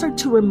books are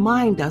to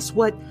remind us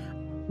what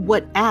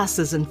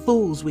asses and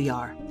fools we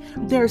are.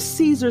 They're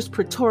Caesar's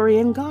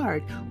Praetorian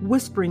Guard,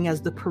 whispering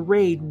as the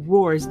parade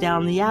roars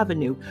down the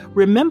avenue.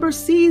 Remember,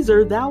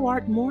 Caesar, thou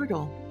art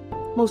mortal.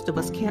 Most of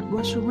us can't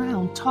rush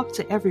around, talk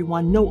to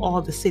everyone, know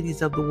all the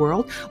cities of the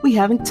world. We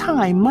haven't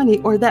time, money,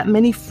 or that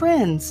many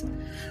friends.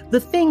 The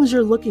things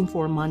you're looking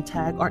for,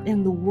 Montag, are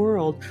in the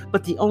world,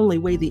 but the only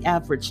way the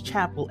average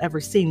chap will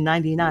ever see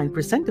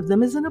 99% of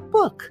them is in a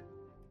book.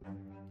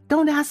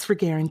 Don't ask for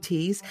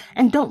guarantees,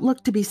 and don't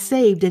look to be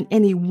saved in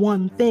any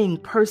one thing,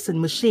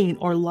 person, machine,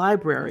 or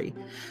library.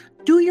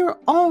 Do your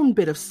own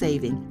bit of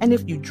saving, and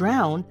if you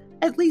drown,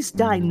 at least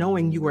die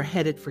knowing you were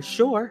headed for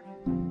shore.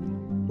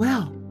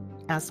 Well,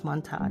 asked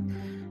Montag,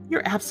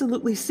 you're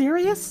absolutely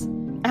serious?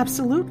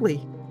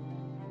 Absolutely.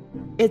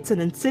 It's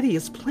an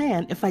insidious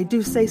plan, if I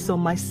do say so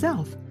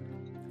myself.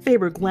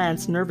 Faber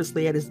glanced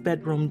nervously at his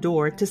bedroom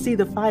door to see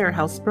the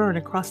firehouse burn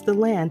across the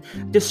land,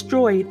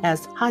 destroyed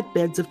as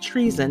hotbeds of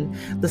treason.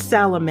 The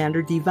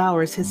salamander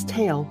devours his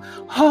tail.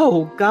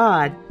 Oh,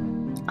 God!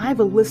 I've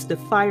a list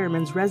of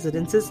firemen's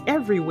residences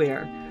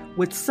everywhere,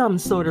 with some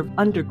sort of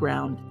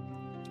underground.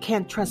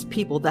 Can't trust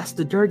people, that's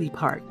the dirty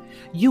part.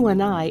 You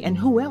and I, and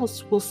who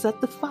else will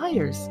set the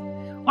fires?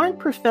 Aren't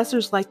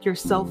professors like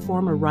yourself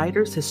former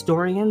writers,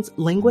 historians,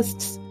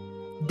 linguists?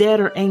 dead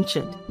or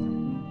ancient.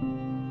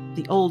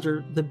 The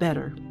older, the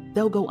better.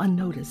 They'll go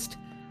unnoticed.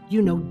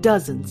 You know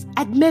dozens.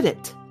 Admit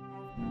it.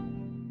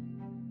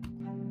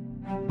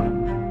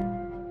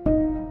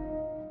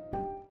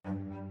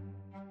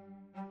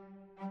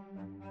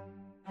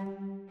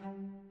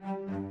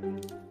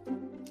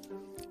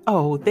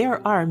 Oh,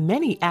 there are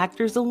many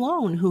actors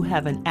alone who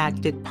haven't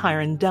acted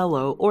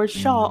Pirandello or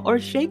Shaw or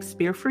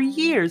Shakespeare for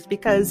years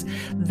because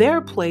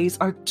their plays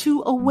are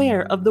too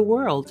aware of the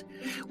world.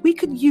 We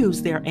could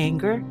use their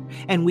anger,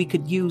 and we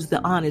could use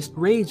the honest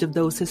rage of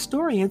those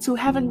historians who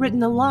haven't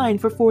written a line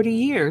for 40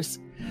 years.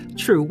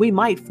 True, we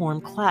might form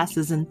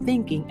classes in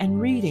thinking and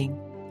reading.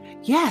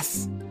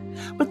 Yes,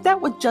 but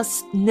that would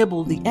just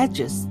nibble the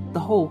edges. The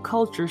whole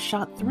culture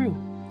shot through.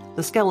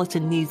 The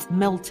skeleton needs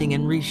melting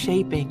and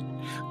reshaping.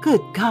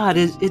 Good God,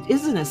 it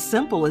isn't as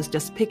simple as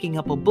just picking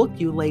up a book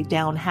you laid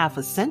down half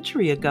a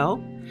century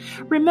ago.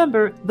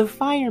 Remember, the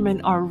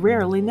firemen are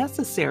rarely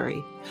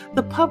necessary.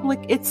 The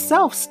public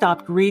itself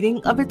stopped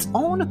reading of its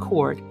own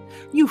accord.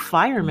 You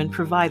firemen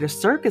provide a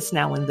circus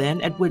now and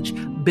then at which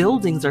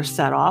buildings are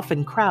set off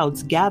and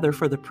crowds gather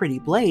for the pretty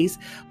blaze,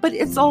 but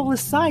it's all a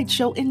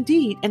sideshow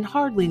indeed and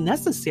hardly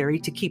necessary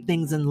to keep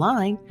things in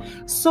line.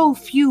 So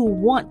few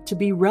want to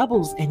be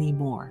rebels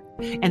anymore.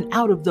 And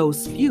out of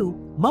those few,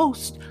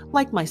 most,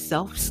 like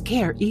myself,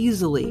 scare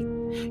easily.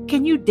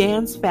 Can you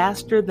dance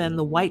faster than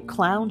the White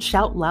Clown,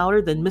 shout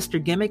louder than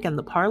Mr. Gimmick and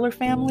the Parlor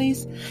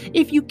families?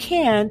 If you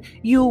can,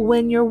 you'll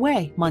win your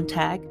way,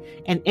 Montag.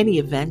 In any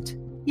event,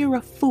 you're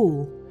a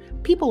fool.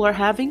 People are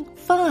having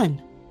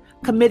fun.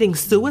 Committing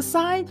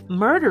suicide?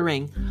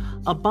 Murdering.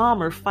 A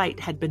bomber fight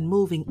had been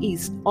moving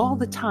east all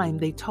the time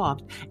they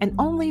talked, and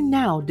only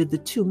now did the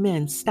two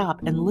men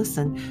stop and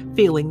listen,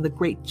 feeling the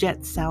great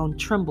jet sound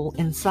tremble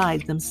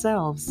inside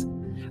themselves.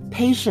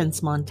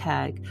 Patience,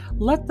 Montag.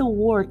 Let the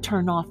war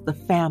turn off the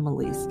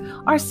families.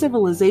 Our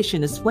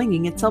civilization is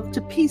flinging itself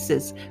to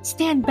pieces.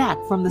 Stand back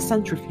from the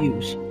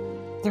centrifuge.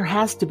 There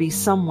has to be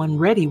someone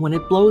ready when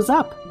it blows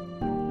up.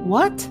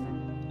 What?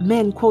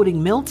 Men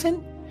quoting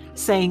Milton?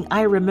 Saying,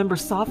 I remember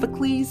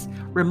Sophocles,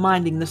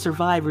 reminding the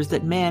survivors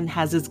that man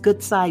has his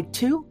good side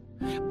too?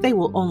 They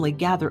will only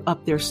gather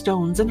up their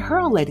stones and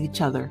hurl at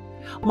each other.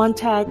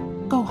 Montag,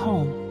 go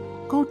home.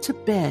 Go to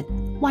bed.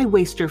 Why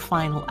waste your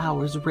final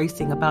hours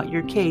racing about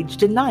your cage,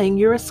 denying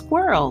you're a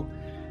squirrel?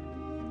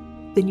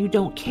 Then you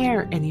don't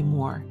care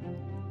anymore.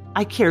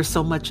 I care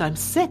so much I'm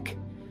sick.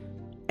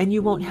 And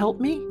you won't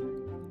help me?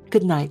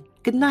 Good night.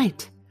 Good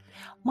night.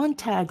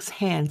 Montag's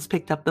hands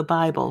picked up the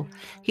Bible.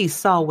 He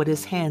saw what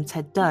his hands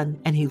had done,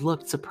 and he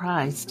looked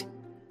surprised.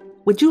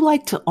 Would you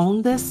like to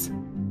own this?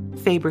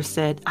 Faber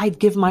said, I'd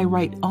give my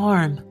right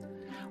arm.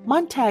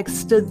 Montag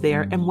stood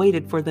there and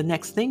waited for the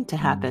next thing to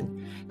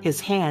happen.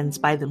 His hands,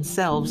 by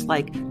themselves,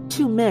 like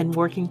two men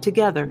working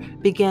together,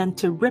 began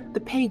to rip the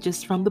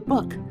pages from the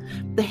book.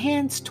 The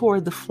hands tore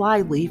the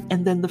flyleaf,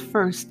 and then the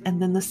first, and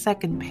then the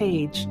second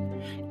page.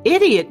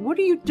 Idiot, what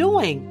are you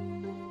doing?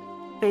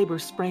 Faber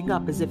sprang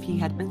up as if he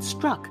had been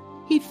struck.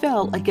 He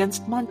fell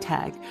against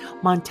Montag.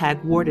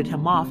 Montag warded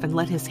him off and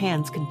let his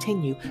hands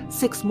continue.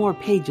 6 more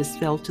pages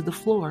fell to the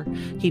floor.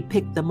 He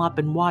picked them up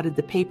and wadded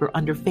the paper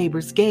under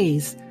Faber's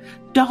gaze.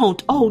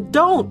 Don't, oh,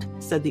 don't,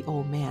 said the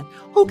old man.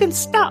 Who can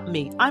stop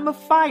me? I'm a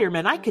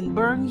fireman. I can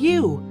burn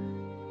you.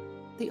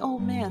 The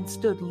old man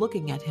stood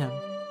looking at him.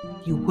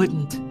 You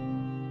wouldn't.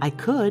 I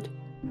could.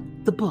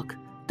 The book.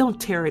 Don't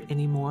tear it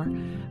anymore.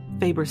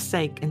 Faber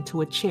sank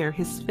into a chair,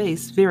 his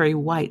face very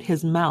white,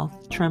 his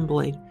mouth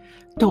trembling.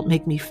 Don't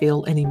make me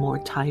feel any more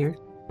tired.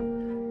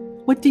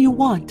 What do you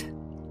want?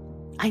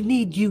 I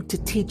need you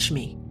to teach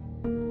me.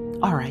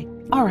 All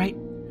right.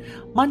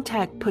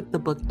 Montag put the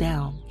book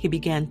down. He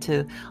began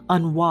to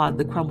unwad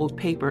the crumbled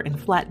paper and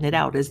flatten it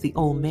out as the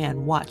old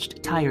man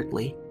watched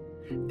tiredly.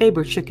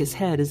 Faber shook his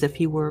head as if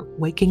he were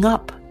waking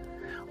up.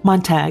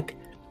 Montag,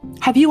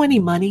 have you any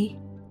money?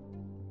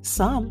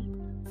 Some.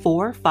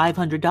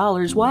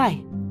 $400-500.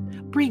 Why?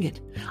 Bring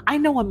it. I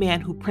know a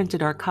man who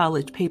printed our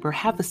college paper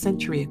half a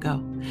century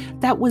ago.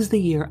 That was the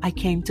year I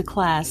came to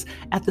class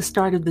at the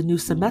start of the new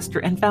semester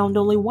and found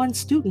only one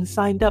student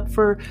signed up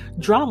for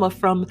drama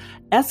from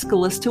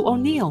Aeschylus to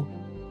O'Neill.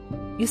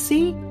 You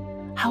see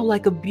how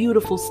like a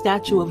beautiful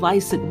statue of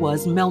ice it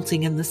was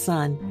melting in the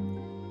sun.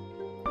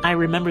 I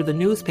remember the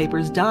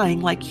newspapers dying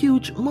like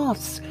huge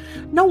moths.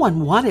 No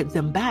one wanted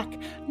them back.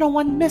 No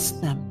one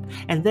missed them.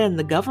 And then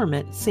the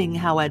government, seeing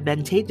how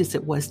advantageous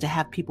it was to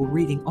have people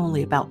reading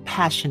only about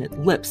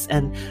passionate lips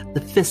and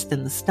the fist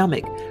in the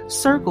stomach,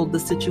 circled the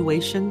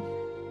situation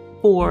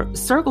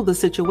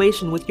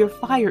with your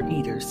fire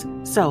eaters.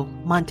 So,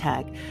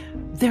 Montag,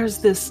 there's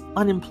this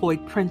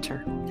unemployed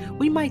printer.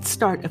 We might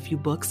start a few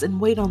books and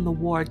wait on the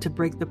war to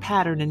break the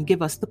pattern and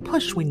give us the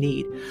push we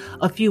need.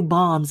 A few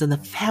bombs and the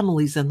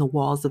families in the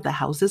walls of the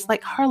houses,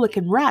 like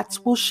harlequin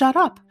rats, will shut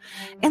up.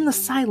 And the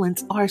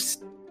silence our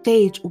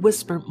stage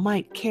whisper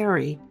might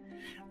carry.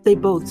 They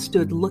both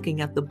stood looking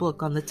at the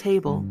book on the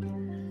table.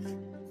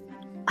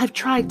 I've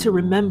tried to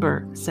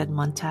remember, said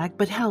Montag,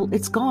 but hell,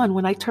 it's gone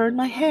when I turn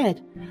my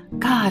head.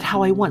 God,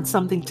 how I want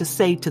something to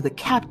say to the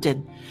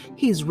captain.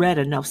 He's read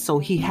enough so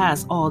he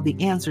has all the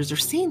answers, or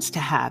seems to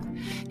have.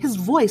 His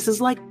voice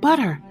is like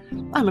butter.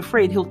 I'm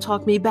afraid he'll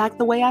talk me back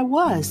the way I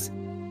was.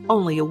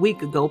 Only a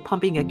week ago,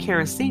 pumping a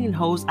kerosene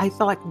hose, I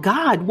thought,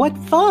 God, what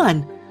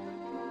fun!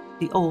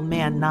 The old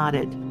man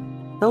nodded.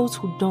 Those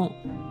who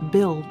don't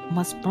build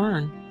must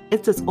burn.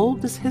 It's as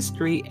old as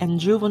history and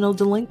juvenile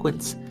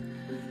delinquents.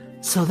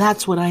 So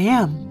that's what I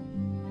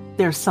am.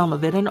 There's some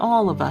of it in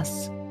all of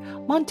us.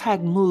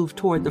 Montag moved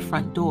toward the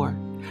front door.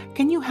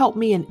 Can you help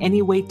me in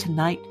any way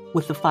tonight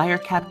with the fire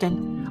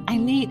captain? I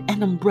need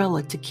an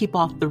umbrella to keep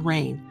off the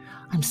rain.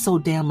 I'm so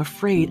damn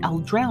afraid I'll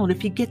drown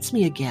if he gets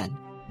me again.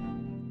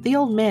 The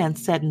old man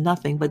said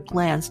nothing but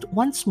glanced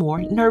once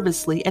more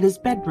nervously at his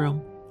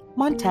bedroom.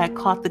 Montag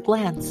caught the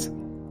glance.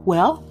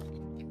 Well?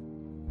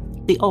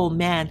 The old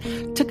man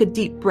took a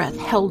deep breath,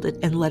 held it,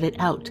 and let it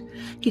out.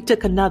 He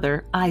took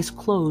another, eyes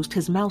closed,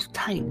 his mouth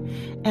tight,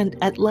 and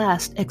at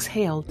last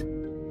exhaled.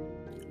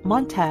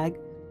 Montag,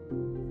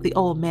 the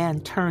old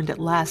man turned at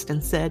last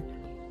and said,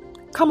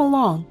 Come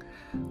along.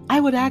 I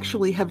would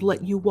actually have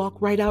let you walk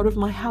right out of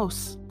my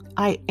house.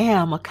 I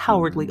am a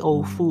cowardly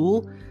old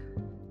fool.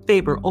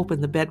 Faber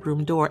opened the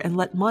bedroom door and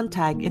let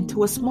Montag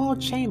into a small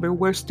chamber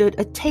where stood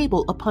a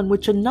table upon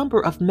which a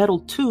number of metal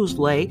tubes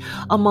lay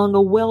among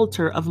a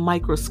welter of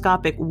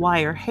microscopic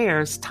wire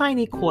hairs,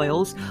 tiny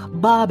coils,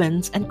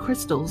 bobbins, and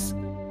crystals.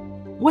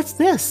 What's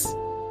this?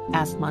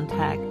 Asked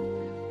Montag.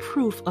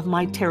 Proof of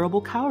my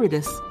terrible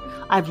cowardice.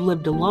 I've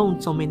lived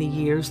alone so many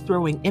years,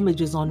 throwing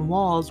images on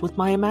walls with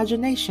my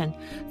imagination.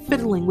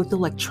 Fiddling with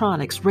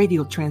electronics,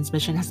 radio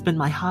transmission has been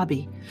my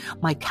hobby.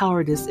 My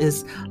cowardice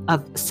is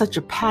of such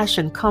a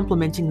passion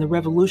complementing the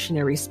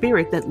revolutionary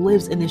spirit that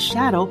lives in his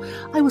shadow,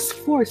 I was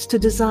forced to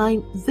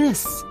design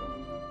this.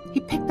 He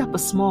picked up a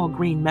small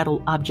green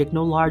metal object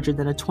no larger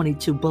than a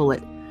 .22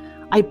 bullet.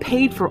 I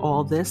paid for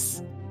all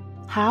this.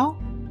 How?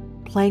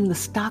 Playing the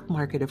stock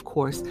market, of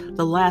course,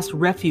 the last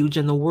refuge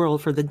in the world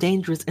for the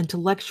dangerous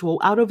intellectual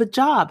out of a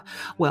job.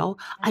 Well,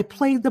 I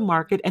played the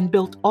market and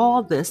built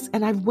all this,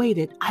 and I've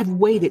waited,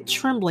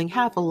 trembling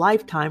half a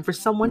lifetime for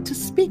someone to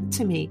speak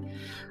to me.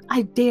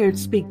 I dared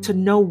speak to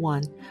no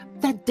one.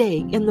 That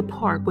day in the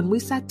park when we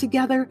sat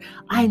together,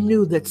 I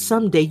knew that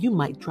someday you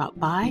might drop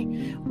by.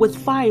 With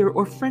fire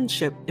or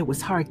friendship, it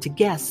was hard to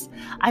guess.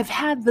 I've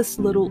had this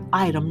little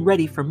item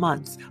ready for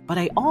months, but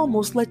I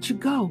almost let you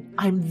go.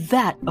 I'm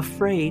that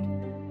afraid.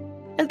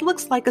 It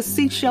looks like a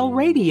seashell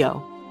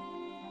radio.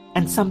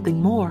 And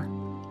something more.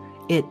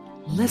 It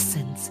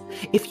listens.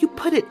 If you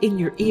put it in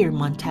your ear,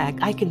 Montag,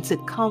 I can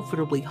sit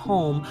comfortably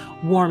home,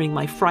 warming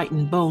my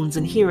frightened bones,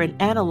 and hear and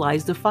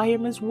analyze the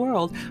fireman's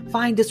world,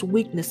 find its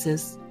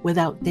weaknesses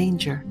without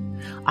danger.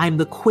 I'm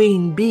the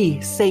queen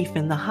bee, safe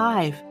in the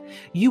hive.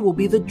 You will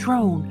be the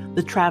drone,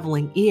 the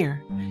traveling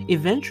ear.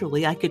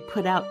 Eventually, I could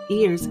put out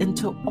ears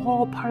into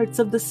all parts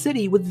of the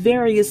city with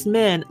various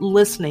men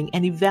listening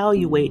and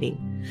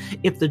evaluating.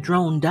 If the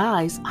drone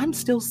dies, I'm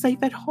still safe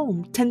at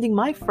home, tending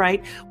my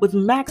fright with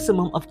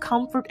maximum of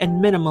comfort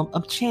and minimum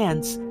of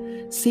chance.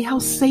 See how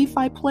safe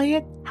I play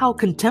it? How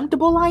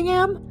contemptible I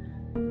am?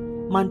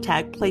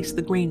 Montag placed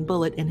the green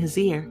bullet in his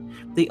ear.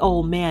 The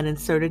old man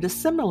inserted a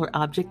similar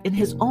object in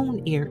his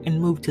own ear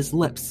and moved his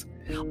lips.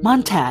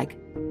 Montag!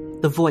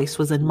 The voice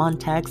was in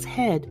Montag's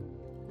head.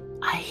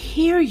 I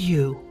hear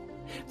you.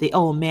 The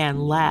old man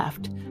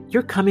laughed.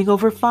 You're coming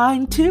over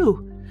fine,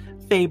 too.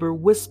 Faber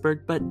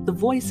whispered, but the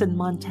voice in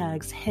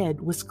Montag's head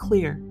was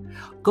clear.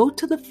 Go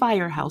to the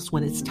firehouse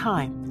when it's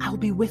time. I'll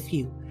be with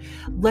you.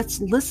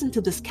 Let's listen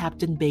to this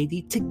Captain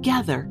Beatty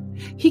together.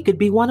 He could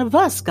be one of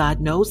us,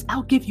 God knows.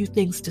 I'll give you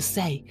things to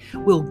say.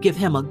 We'll give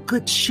him a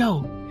good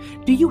show.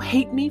 Do you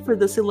hate me for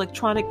this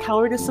electronic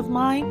cowardice of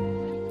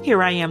mine?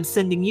 Here I am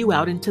sending you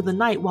out into the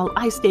night while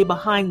I stay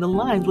behind the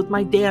lines with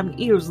my damn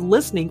ears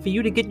listening for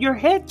you to get your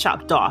head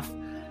chopped off.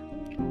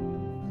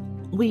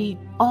 We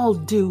all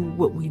do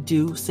what we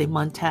do, say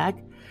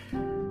Montag.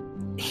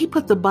 He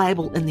put the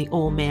Bible in the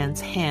old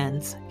man's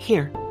hands.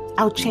 Here,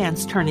 I'll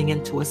chance turning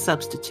into a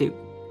substitute.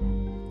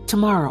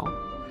 Tomorrow,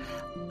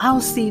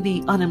 I'll see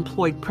the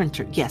unemployed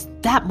printer. Yes,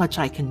 that much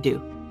I can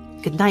do.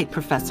 Good night,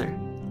 Professor.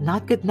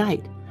 Not good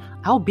night.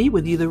 I'll be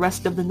with you the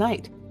rest of the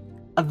night.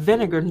 A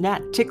vinegar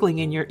gnat tickling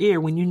in your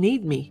ear when you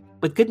need me.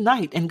 But good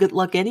night and good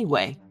luck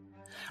anyway.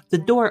 The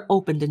door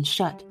opened and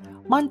shut.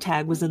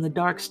 Montag was in the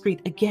dark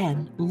street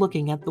again,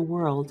 looking at the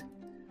world.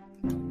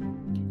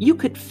 You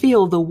could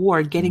feel the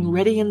war getting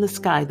ready in the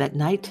sky that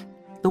night.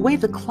 The way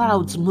the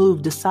clouds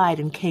moved aside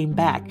and came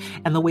back,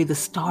 and the way the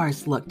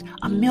stars looked,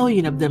 a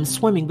million of them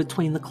swimming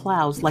between the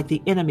clouds like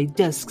the enemy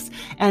discs,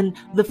 and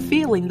the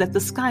feeling that the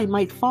sky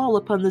might fall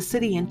upon the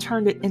city and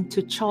turn it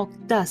into chalk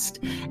dust,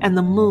 and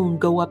the moon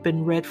go up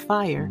in red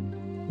fire.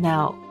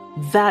 Now,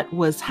 that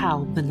was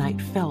how the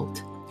night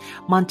felt.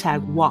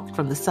 Montag walked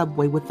from the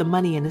subway with the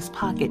money in his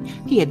pocket.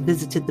 He had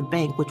visited the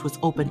bank, which was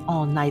open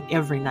all night,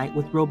 every night,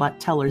 with robot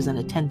tellers in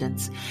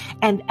attendance.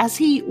 And as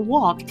he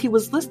walked, he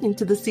was listening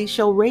to the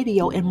seashell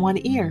radio in one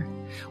ear.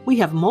 We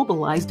have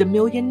mobilized 1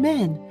 million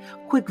men.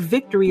 Quick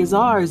victory is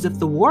ours if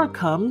the war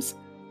comes.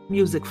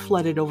 Music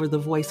flooded over the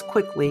voice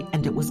quickly,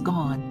 and it was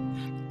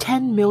gone.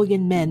 10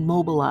 million men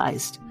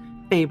mobilized,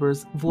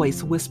 Faber's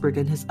voice whispered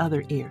in his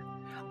other ear.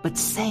 But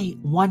say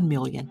 1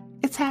 million.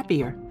 It's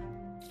happier.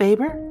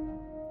 Faber?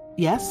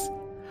 Yes?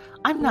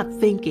 I'm not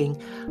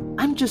thinking.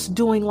 I'm just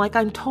doing like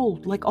I'm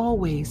told, like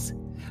always.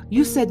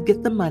 You said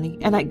get the money,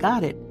 and I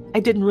got it. I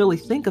didn't really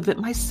think of it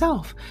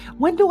myself.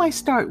 When do I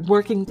start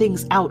working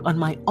things out on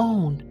my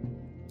own?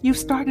 You've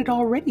started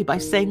already by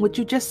saying what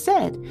you just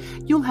said.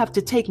 You'll have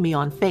to take me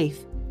on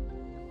faith.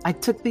 I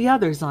took the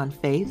others on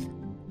faith.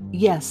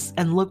 Yes,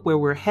 and look where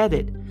we're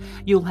headed.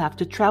 You'll have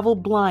to travel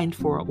blind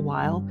for a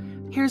while.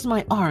 Here's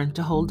my arm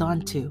to hold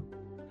on to.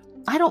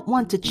 I don't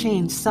want to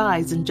change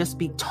sides and just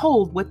be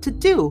told what to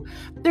do.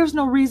 There's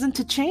no reason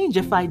to change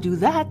if I do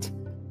that.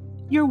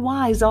 You're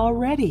wise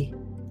already.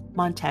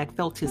 Montag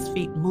felt his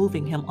feet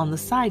moving him on the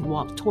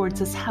sidewalk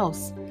towards his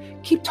house.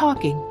 Keep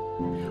talking.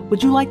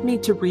 Would you like me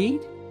to read?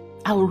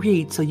 I'll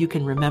read so you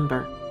can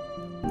remember.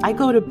 I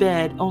go to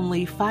bed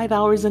only 5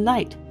 hours a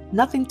night.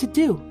 Nothing to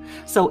do.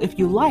 So if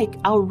you like,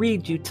 I'll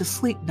read you to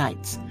sleep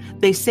nights.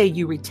 They say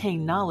you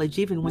retain knowledge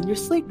even when you're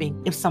sleeping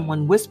if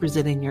someone whispers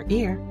it in your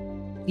ear.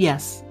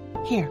 Yes,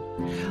 here.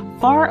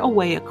 Far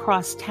away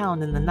across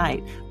town in the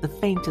night, the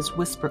faintest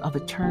whisper of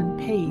a turned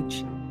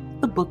page.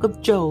 The book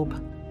of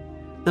Job.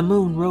 The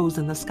moon rose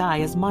in the sky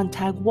as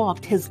Montag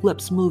walked, his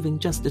lips moving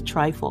just a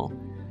trifle.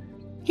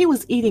 He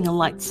was eating a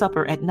light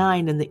supper at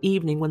 9 in the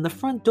evening when the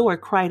front door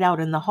cried out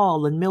in the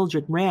hall and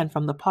Mildred ran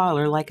from the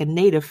parlor like a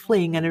native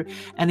fleeing an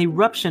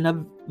eruption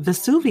of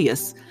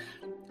Vesuvius.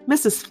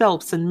 Mrs.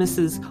 Phelps and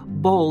Mrs.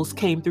 Bowles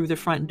came through the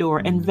front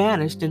door and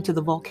vanished into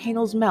the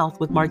volcano's mouth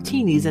with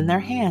martinis in their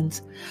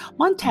hands.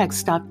 Montag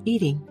stopped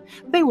eating.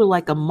 They were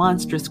like a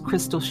monstrous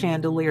crystal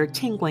chandelier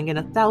tinkling in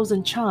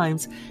 1,000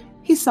 chimes.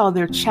 He saw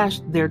their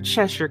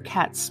Cheshire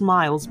cat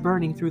smiles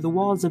burning through the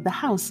walls of the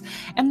house,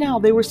 and now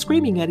they were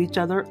screaming at each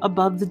other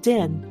above the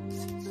din.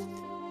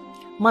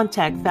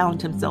 Montag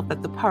found himself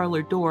at the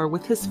parlor door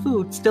with his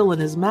food still in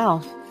his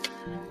mouth.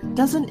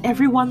 Doesn't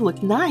everyone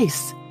look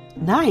nice?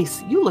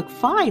 Nice. You look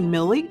fine,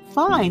 Millie.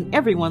 Fine.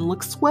 Everyone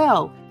looks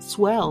swell.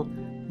 Swell.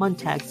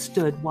 Montag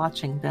stood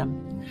watching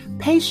them.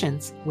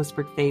 Patience,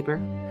 whispered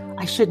Faber.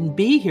 I shouldn't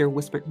be here,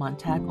 whispered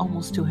Montag,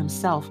 almost to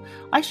himself.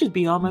 I should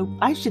be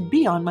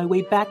on my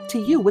way back to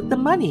you with the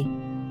money.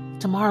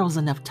 Tomorrow's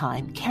enough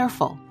time.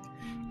 Careful.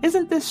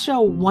 Isn't this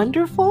show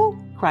wonderful?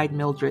 Cried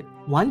Mildred.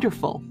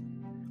 Wonderful.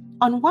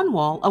 On one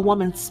wall, a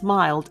woman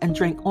smiled and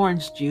drank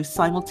orange juice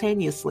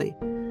simultaneously.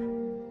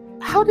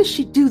 How does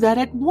she do that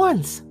at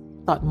once?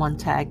 Thought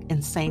Montag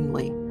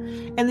insanely.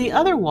 In the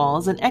other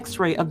walls, an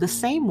X-ray of the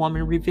same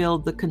woman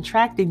revealed the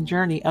contracting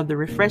journey of the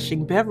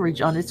refreshing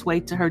beverage on its way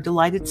to her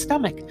delighted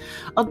stomach.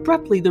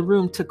 Abruptly, the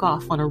room took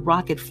off on a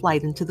rocket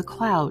flight into the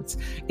clouds.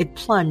 It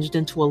plunged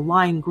into a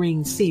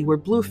lime-green sea where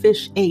blue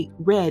fish ate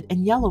red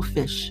and yellow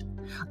fish.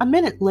 A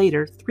minute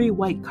later, 3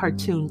 white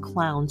cartoon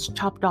clowns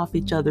chopped off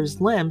each other's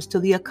limbs to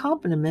the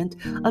accompaniment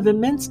of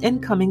immense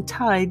incoming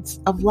tides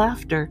of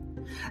laughter.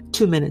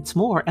 2 minutes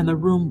more, and the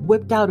room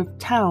whipped out of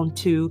town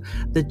to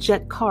the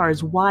jet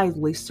cars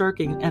wildly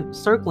circling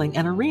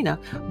an arena,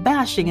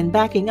 bashing and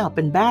backing up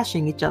and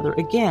bashing each other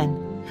again.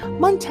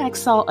 Montag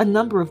saw a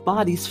number of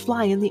bodies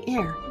fly in the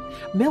air.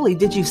 Millie,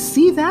 did you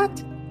see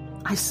that?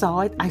 I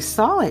saw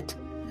it.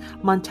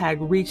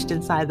 Montag reached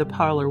inside the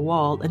parlor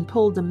wall and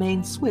pulled the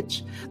main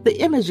switch. The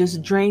images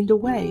drained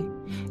away,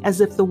 as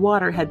if the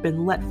water had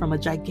been let from a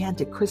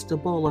gigantic crystal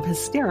bowl of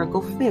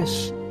hysterical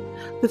fish.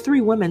 The 3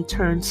 women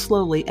turned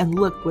slowly and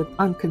looked with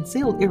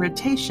unconcealed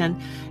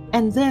irritation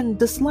and then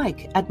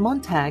dislike at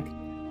Montag.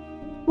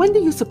 When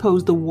do you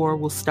suppose the war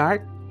will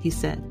start? He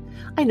said.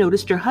 I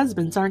noticed your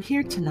husbands aren't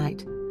here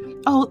tonight.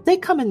 Oh, they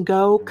come and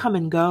go,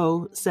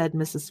 said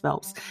Mrs.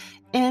 Phelps.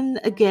 In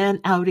again,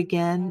 out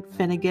again,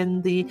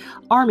 Finnegan. The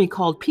army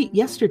called Pete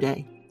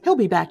yesterday. He'll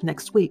be back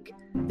next week.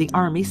 The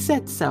army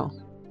said so.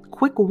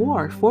 Quick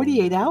war,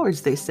 48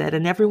 hours, they said,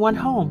 and everyone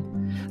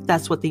home.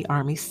 That's what the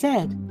army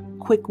said.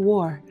 Quick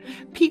war.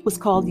 Pete was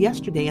called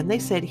yesterday, and they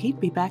said he'd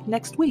be back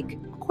next week.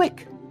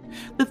 Quick.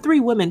 The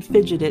 3 women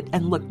fidgeted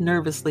and looked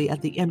nervously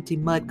at the empty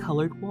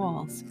mud-colored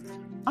walls.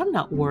 I'm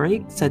not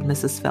worried, said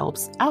Mrs.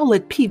 Phelps. I'll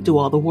let Pete do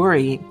all the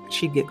worrying,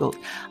 she giggled.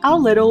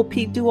 I'll let old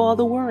Pete do all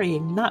the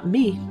worrying, not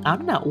me.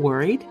 I'm not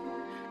worried.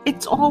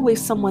 It's always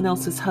someone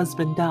else's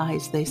husband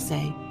dies, they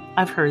say.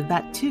 I've heard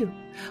that too.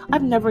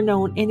 I've never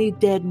known any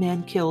dead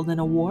man killed in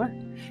a war.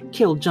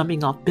 Killed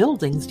jumping off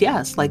buildings,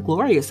 yes, like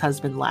Gloria's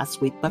husband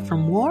last week, but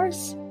from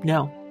wars?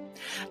 No.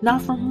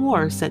 Not from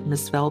wars, said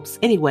Miss Phelps.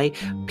 Anyway,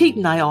 Pete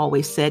and I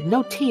always said,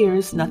 no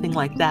tears, nothing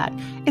like that.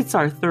 It's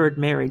our 3rd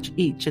marriage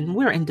each, and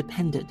we're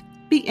independent.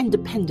 Be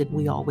independent,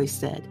 we always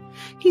said.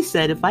 He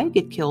said, if I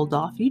get killed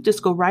off, you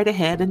just go right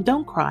ahead and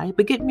don't cry,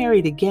 but get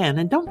married again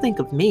and don't think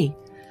of me.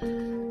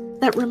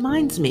 That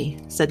reminds me,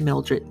 said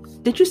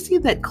Mildred. Did you see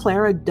that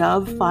Clara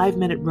Dove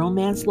 5-minute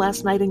romance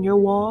last night in your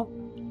wall?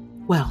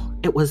 Well,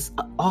 it was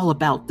all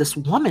about this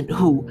woman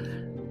who...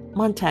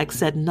 Montag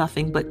said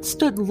nothing, but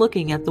stood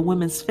looking at the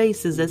women's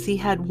faces as he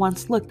had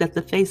once looked at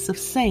the face of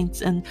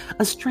saints in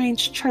a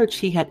strange church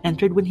he had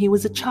entered when he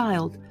was a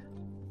child.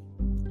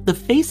 The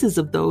faces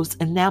of those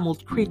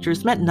enameled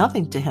creatures meant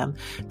nothing to him,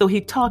 though he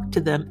talked to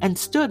them and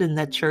stood in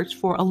that church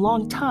for a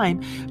long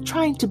time,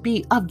 trying to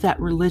be of that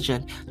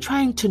religion,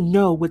 trying to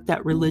know what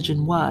that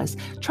religion was,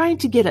 trying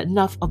to get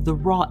enough of the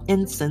raw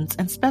incense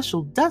and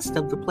special dust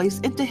of the place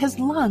into his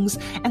lungs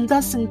and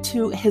thus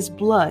into his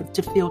blood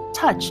to feel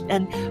touched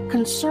and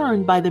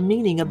concerned by the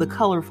meaning of the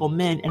colorful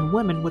men and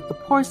women with the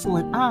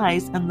porcelain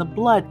eyes and the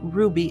blood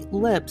ruby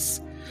lips.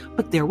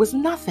 But there was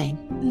nothing.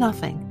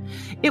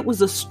 It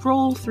was a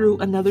stroll through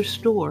another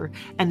store,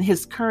 and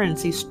his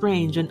currency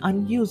strange and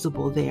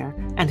unusable there,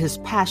 and his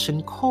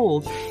passion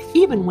cold,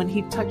 even when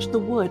he touched the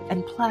wood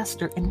and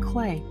plaster and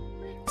clay.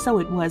 So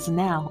it was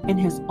now, in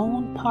his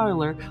own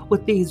parlor,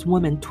 with these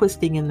women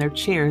twisting in their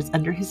chairs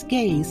under his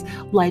gaze,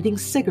 lighting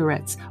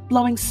cigarettes,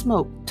 blowing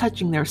smoke,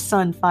 touching their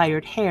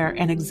sun-fired hair,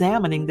 and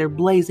examining their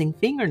blazing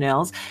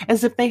fingernails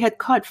as if they had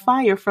caught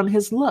fire from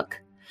his look.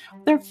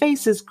 Their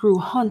faces grew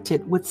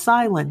haunted with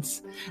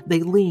silence.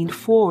 They leaned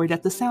forward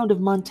at the sound of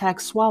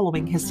Montag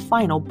swallowing his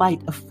final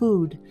bite of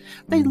food.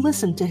 They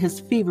listened to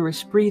his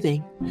feverish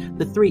breathing.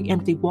 The 3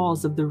 empty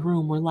walls of the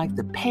room were like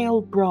the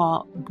pale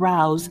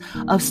brows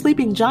of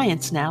sleeping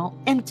giants now,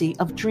 empty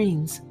of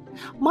dreams.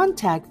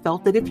 Montag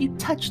felt that if you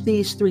touched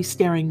these 3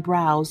 staring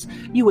brows,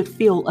 you would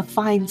feel a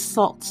fine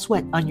salt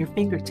sweat on your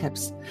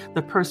fingertips.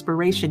 The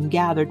perspiration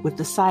gathered with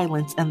the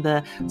silence and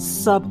the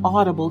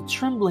subaudible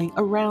trembling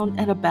around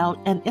and about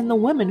and in the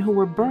women who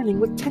were burning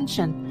with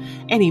tension.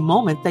 Any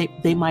moment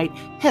they might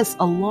hiss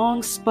a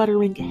long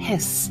sputtering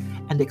hiss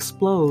and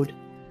explode.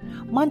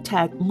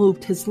 Montag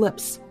moved his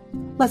lips.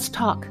 "Let's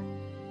talk."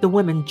 The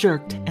women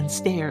jerked and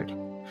stared.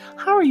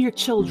 "How are your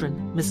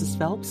children, Mrs.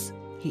 Phelps?"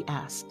 he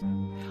asked.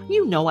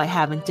 "You know I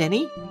haven't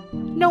any.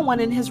 No one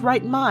in his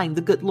right mind,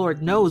 the good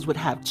Lord knows, would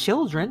have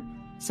children,"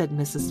 said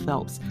Mrs.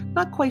 Phelps,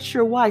 not quite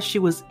sure why she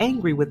was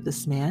angry with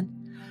this man.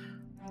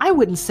 "I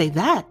wouldn't say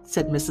that,"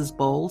 said Mrs.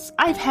 Bowles.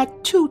 "I've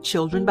had 2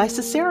 children by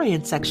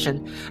cesarean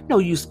section. No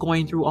use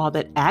going through all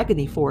that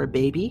agony for a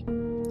baby.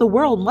 The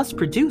world must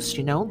produce,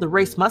 you know. The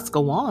race must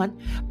go on.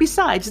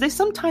 Besides, they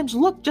sometimes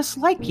look just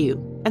like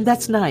you, and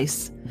that's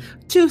nice.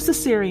 2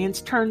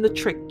 cesareans turn the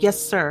trick, yes,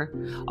 sir.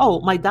 Oh,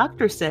 my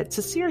doctor said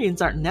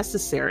cesareans aren't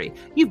necessary.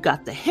 You've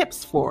got the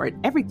hips for it.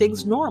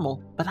 Everything's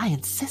normal. But I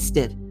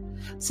insisted.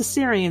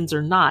 Cesareans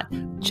or not,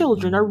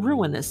 children are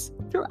ruinous.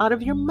 You're out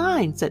of your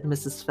mind, said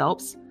Mrs.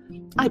 Phelps.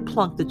 I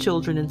plunk the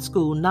children in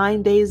school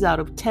 9 days out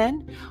of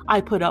 10.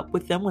 I put up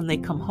with them when they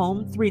come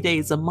home 3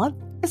 days a month.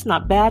 It's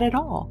not bad at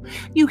all.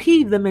 You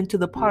heave them into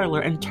the parlor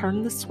and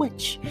turn the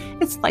switch.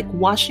 It's like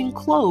washing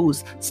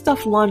clothes,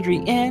 stuff laundry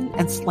in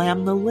and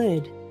slam the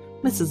lid.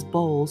 Mrs.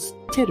 Bowles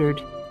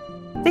tittered.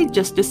 They'd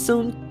just as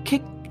soon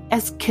kick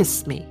as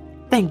kiss me.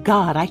 Thank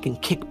God I can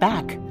kick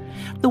back.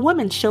 The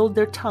women showed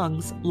their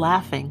tongues,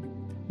 laughing.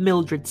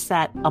 Mildred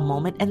sat a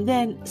moment and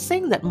then,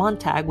 seeing that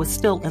Montag was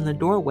still in the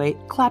doorway,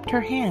 clapped her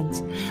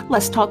hands.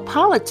 Let's talk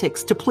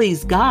politics to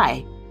please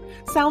Guy.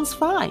 Sounds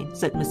fine,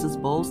 said Mrs.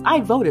 Bowles.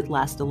 I voted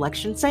last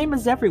election, same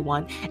as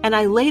everyone, and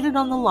I laid it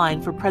on the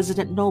line for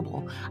President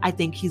Noble. I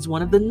think he's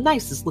one of the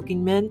nicest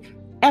looking men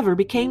ever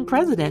became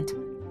president.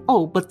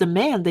 Oh, but the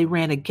man they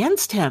ran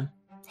against him.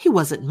 He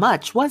wasn't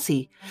much, was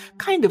he?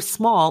 Kind of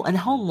small and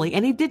homely,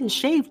 and he didn't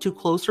shave too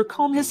close or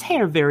comb his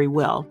hair very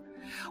well.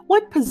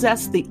 What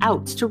possessed the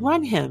outs to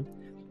run him?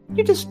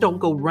 You just don't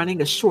go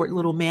running a short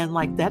little man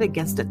like that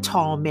against a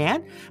tall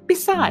man.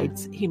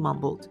 Besides, he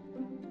mumbled,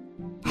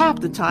 half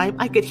the time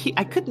I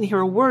couldn't hear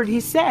a word he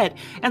said,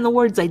 and the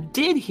words I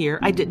did hear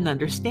I didn't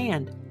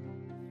understand.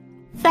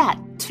 Fat,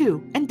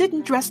 too, and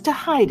didn't dress to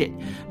hide it.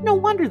 No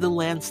wonder the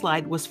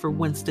landslide was for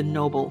Winston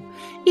Noble.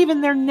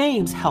 Even their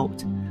names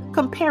helped.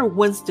 Compare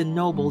Winston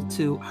Noble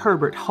to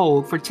Herbert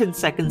Hogg for 10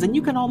 seconds and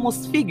you can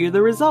almost figure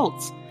the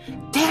results.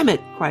 Damn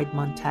it, cried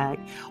Montag.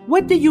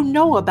 What do you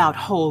know about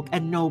Hogg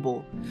and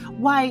Noble?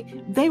 Why,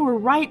 they were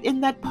right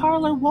in that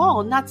parlor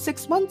wall not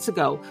 6 months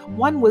ago.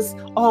 One was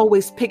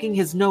always picking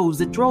his nose.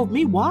 It drove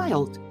me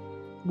wild.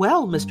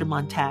 Well, Mr.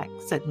 Montag,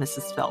 said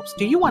Mrs. Phelps,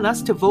 do you want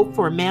us to vote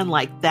for a man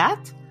like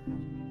that?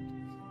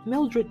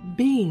 Mildred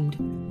beamed.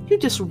 You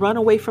just run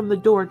away from the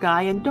door,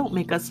 Guy, and don't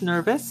make us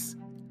nervous.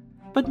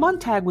 But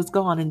Montag was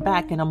gone and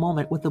back in a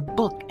moment with a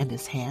book in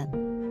his hand.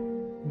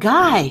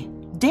 Guy!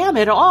 Damn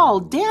it all!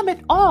 Damn it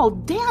all!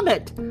 Damn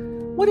it!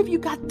 What have you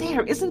got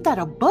there? Isn't that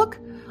a book?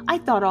 I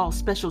thought all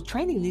special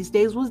training these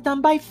days was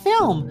done by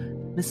film.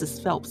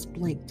 Mrs. Phelps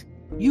blinked.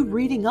 You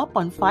reading up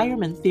on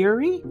fireman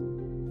theory?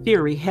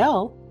 Theory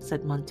hell,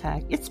 said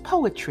Montag. It's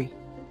poetry.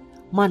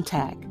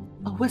 Montag,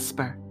 a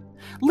whisper.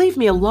 Leave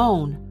me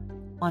alone.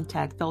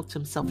 Montag felt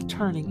himself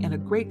turning in a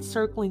great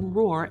circling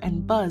roar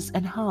and buzz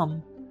and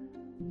hum.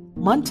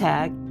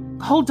 Montag,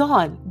 hold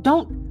on,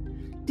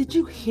 don't. Did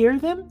you hear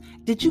them?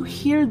 Did you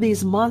hear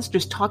these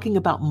monsters talking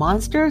about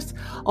monsters?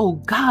 Oh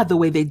God, the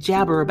way they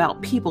jabber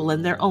about people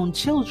and their own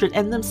children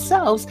and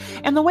themselves,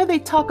 and the way they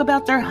talk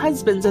about their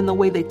husbands and the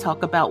way they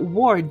talk about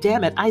war.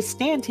 Damn it, I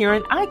stand here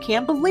and I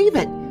can't believe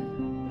it.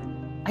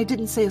 I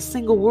didn't say a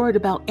single word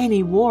about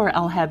any war,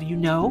 I'll have you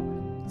know,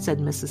 said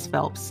Mrs.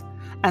 Phelps.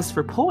 As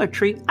for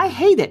poetry, I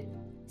hate it,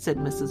 said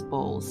Mrs.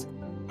 Bowles.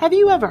 Have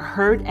you ever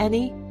heard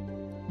any?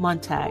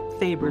 Montague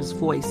Faber's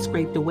voice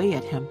scraped away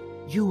at him.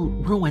 You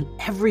ruin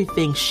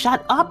everything.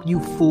 Shut up, you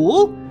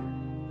fool.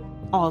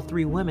 All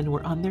three women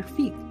were on their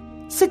feet.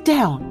 Sit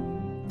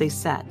down. They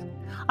sat.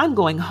 I'm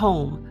going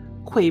home,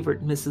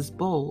 quavered Mrs.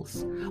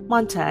 Bowles.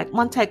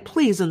 Montague,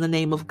 please, in the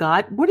name of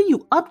God, what are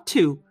you up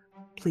to?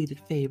 Pleaded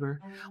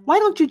Faber. Why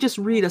don't you just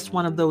read us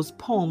one of those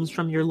poems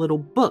from your little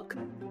book?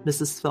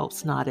 Mrs.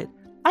 Phelps nodded.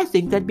 I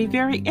think that'd be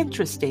very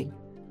interesting.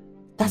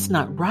 That's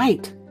not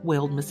right,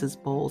 wailed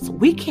Mrs. Bowles.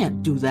 We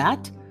can't do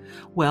that.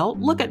 Well,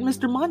 look at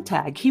Mr.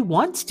 Montague. He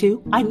wants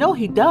to. I know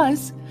he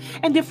does.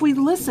 And if we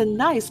listen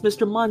nice,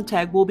 Mr.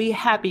 Montague will be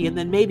happy, and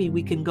then maybe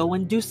we can go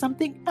and do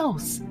something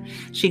else.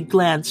 She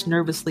glanced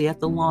nervously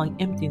at the long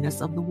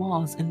emptiness of the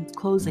walls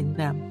enclosing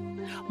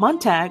them.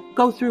 Montague,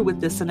 go through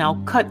with this and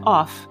I'll cut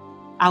off.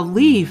 I'll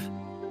leave.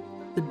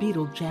 The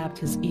beetle jabbed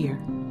his ear.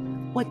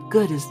 What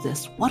good is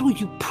this? What'll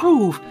you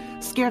prove?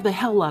 Scare the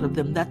hell out of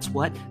them, that's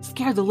what.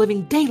 Scare the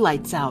living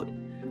daylights out.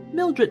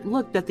 Mildred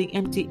looked at the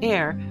empty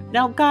air.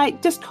 Now, Guy,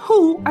 just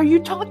who are you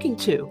talking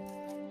to?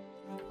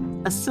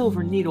 A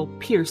silver needle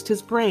pierced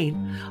his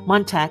brain.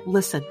 Montague,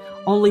 listen,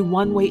 only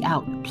one way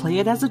out. Play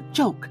it as a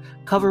joke.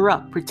 Cover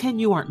up, pretend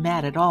you aren't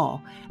mad at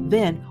all.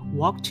 Then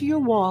walk to your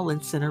wall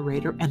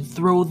incinerator and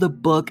throw the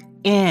book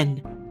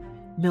in.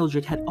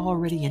 Mildred had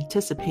already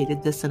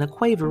anticipated this in a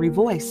quavery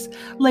voice.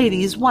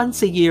 Ladies,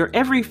 once a year,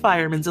 every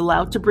fireman's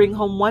allowed to bring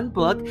home one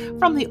book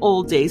from the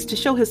old days to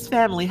show his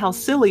family how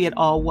silly it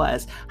all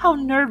was, how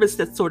nervous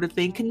that sort of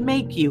thing can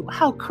make you,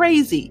 how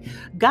crazy.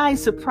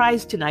 Guy's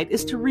surprise tonight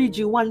is to read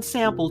you one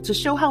sample to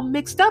show how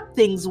mixed up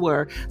things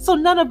were, so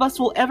none of us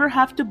will ever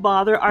have to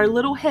bother our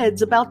little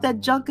heads about that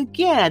junk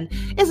again.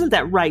 Isn't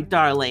that right,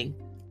 darling?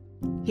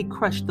 He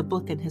crushed the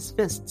book in his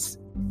fists.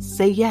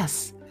 Say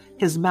yes.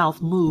 His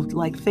mouth moved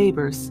like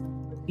Faber's.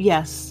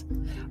 Yes.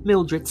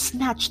 Mildred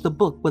snatched the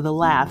book with a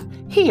laugh.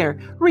 Here,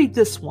 read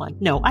this one.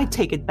 No, I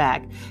take it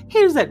back.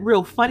 Here's that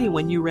real funny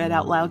one you read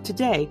out loud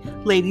today.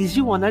 Ladies,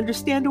 you won't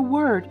understand a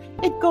word.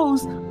 It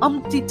goes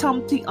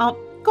umpty-tumpty-ump.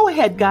 Go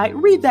ahead, Guy.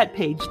 Read that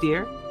page,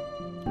 dear.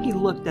 He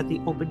looked at the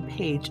open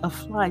page. A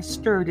fly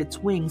stirred its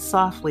wings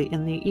softly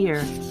in the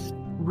ear.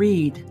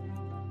 Read.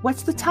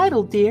 What's the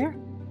title, dear?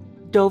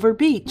 Dover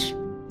Beach.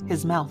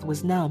 His mouth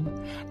was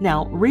numb.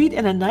 Now read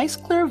in a nice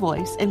clear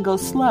voice and go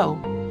slow.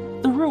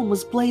 The room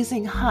was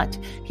blazing hot.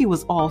 He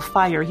was all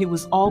fire. He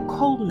was all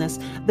coldness.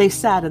 They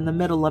sat in the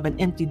middle of an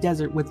empty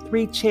desert with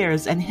 3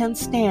 chairs and him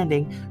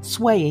standing,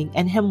 swaying,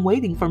 and him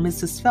waiting for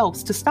Mrs.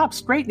 Phelps to stop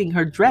straightening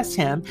her dress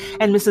hem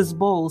and Mrs.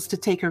 Bowles to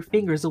take her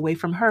fingers away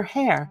from her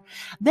hair.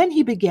 Then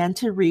he began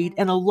to read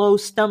in a low,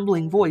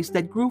 stumbling voice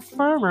that grew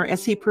firmer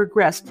as he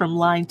progressed from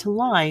line to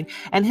line,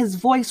 and his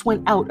voice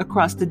went out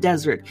across the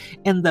desert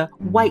in the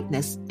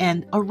whiteness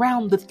and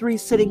around the 3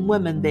 sitting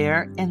women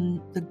there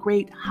in the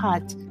great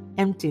hot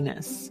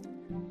emptiness.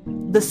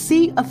 The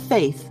sea of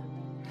faith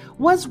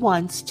was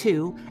once,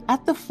 too,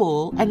 at the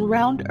full and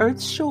round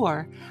earth's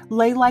shore,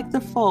 lay like the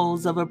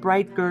folds of a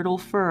bright girdle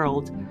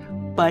furled.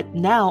 But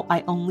now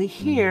I only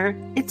hear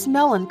its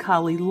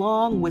melancholy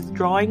long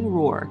withdrawing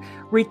roar,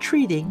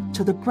 retreating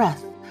to the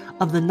breath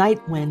of the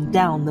night wind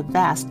down the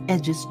vast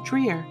edges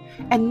drear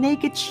and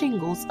naked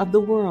shingles of the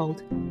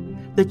world.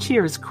 The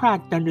cheers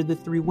cracked under the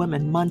 3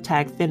 women.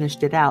 Montague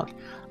finished it out.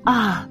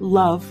 Ah,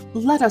 love,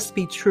 let us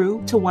be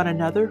true to one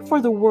another,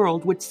 for the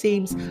world which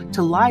seems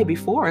to lie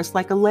before us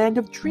like a land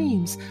of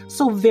dreams,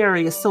 so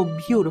various, so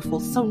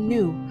beautiful, so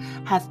new,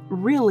 hath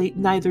really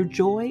neither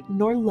joy,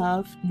 nor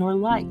love, nor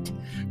light,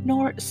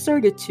 nor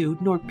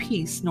certitude, nor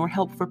peace, nor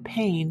help for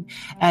pain.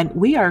 And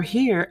we are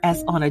here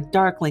as on a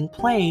darkling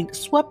plain,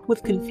 swept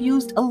with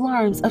confused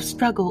alarms of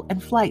struggle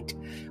and flight,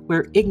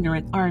 where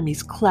ignorant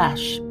armies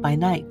clash by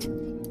night.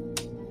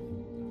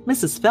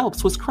 Mrs.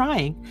 Phelps was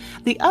crying.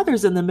 The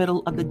others in the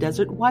middle of the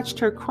desert watched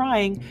her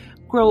crying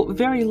grow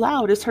very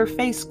loud as her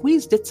face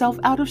squeezed itself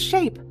out of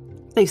shape.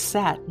 They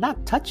sat,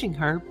 not touching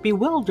her,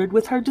 bewildered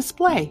with her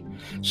display.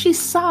 She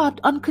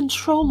sobbed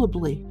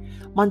uncontrollably.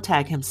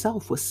 Montague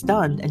himself was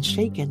stunned and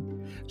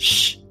shaken.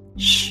 Shh,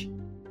 shh,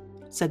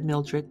 said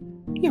Mildred.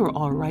 You're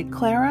all right,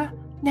 Clara.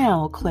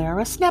 Now,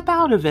 Clara, snap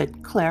out of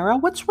it. Clara,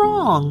 what's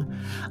wrong?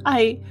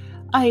 I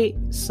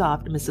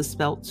sobbed Mrs.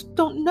 Phelps.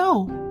 Don't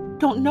know,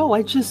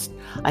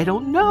 I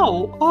don't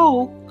know.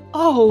 Oh.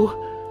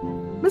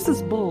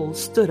 Mrs. Bowles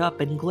stood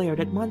up and glared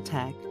at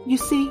Montague. You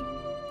see,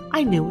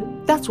 I knew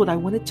it. That's what I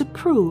wanted to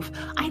prove.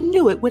 I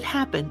knew it would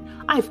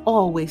happen. I've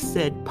always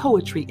said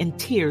poetry and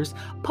tears,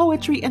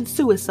 poetry and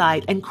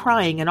suicide and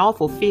crying and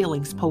awful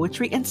feelings,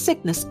 poetry and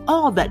sickness,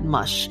 all that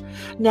mush.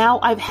 Now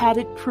I've had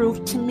it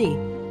proved to me.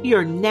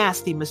 You're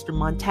nasty, Mr.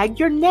 Montague.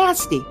 You're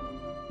nasty.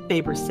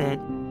 Faber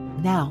said,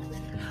 now.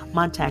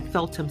 Montag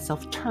felt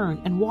himself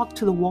turn and walk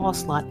to the wall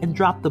slot and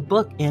drop the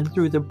book in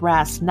through the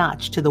brass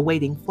notch to the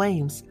waiting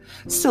flames.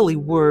 Silly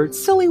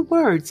words,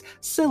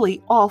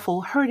 silly,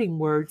 awful, hurting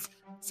words,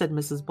 said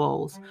Mrs.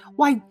 Bowles.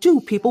 Why do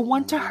people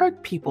want to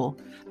hurt people?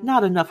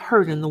 Not enough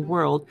hurt in the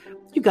world.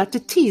 You got to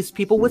tease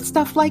people with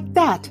stuff like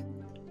that.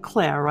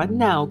 Clara,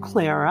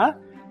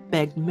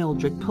 begged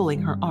Mildred,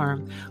 pulling her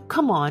arm.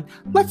 Come on,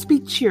 let's be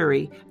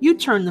cheery. You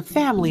turn the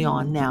family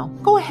on now.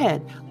 Go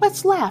ahead,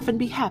 let's laugh and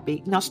be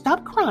happy. Now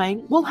stop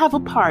crying, we'll have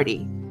a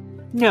party.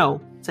 No,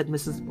 said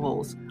Mrs.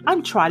 Bowles.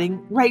 I'm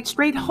trotting right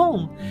straight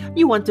home.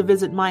 You want to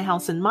visit my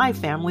house and my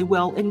family,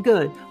 well and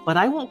good, but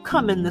I won't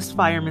come in this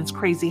fireman's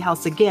crazy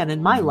house again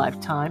in my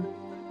lifetime.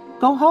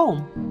 Go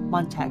home.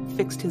 Montag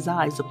fixed his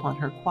eyes upon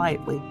her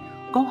quietly.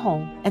 Go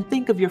home and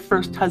think of your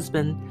first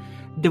husband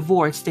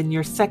divorced and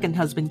your second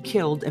husband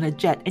killed in a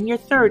jet and your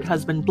third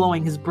husband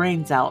blowing his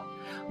brains out.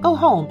 Go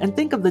home and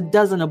think of the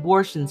dozen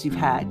abortions you've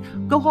had.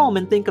 Go home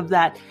and think of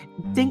that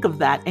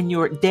and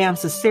your damn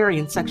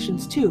cesarean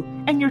sections too,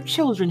 and your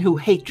children who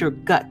hate your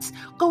guts.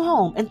 Go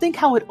home and think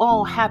how it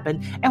all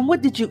happened and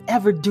what did you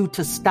ever do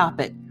to stop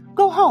it.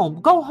 Go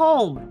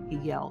home, he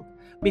yelled,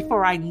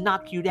 before I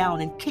knock you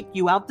down and kick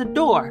you out the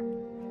door.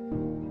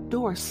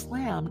 Door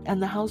slammed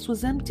and the house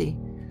was empty.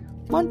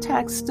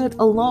 Montag stood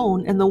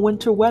alone in the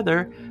winter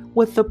weather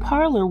with the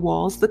parlor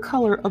walls the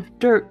color of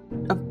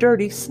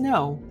dirty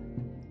snow.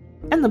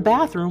 In the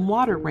bathroom,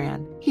 water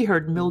ran. He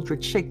heard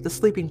Mildred shake the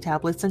sleeping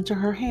tablets into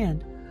her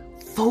hand.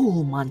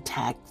 Fool,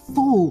 Montag,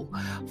 fool.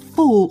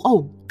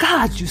 Oh,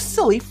 God, you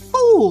silly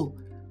fool.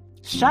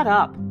 Shut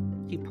up.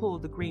 He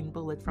pulled the green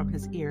bullet from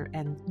his ear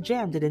and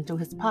jammed it into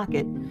his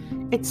pocket.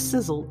 It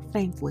sizzled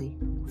faintly.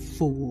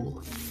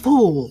 Fool.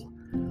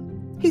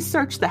 He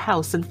searched the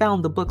house and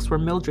found the books where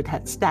Mildred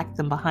had stacked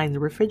them behind the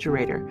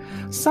refrigerator.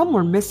 Some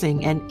were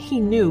missing, and he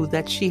knew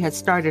that she had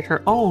started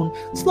her own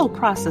slow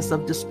process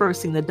of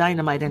dispersing the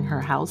dynamite in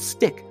her house,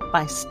 stick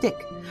by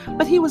stick.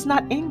 But he was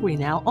not angry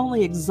now,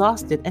 only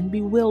exhausted and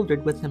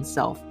bewildered with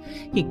himself.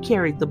 He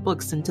carried the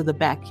books into the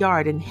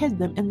backyard and hid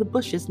them in the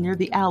bushes near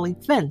the alley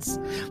fence.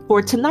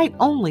 For tonight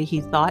only,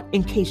 he thought,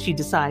 in case she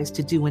decides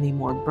to do any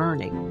more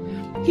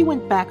burning. He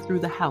went back through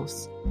the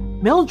house.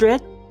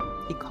 Mildred!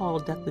 He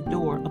called at the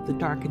door of the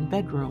darkened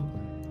bedroom.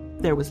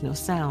 There was no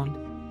sound.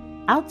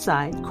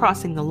 Outside,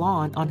 crossing the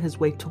lawn on his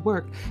way to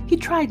work, he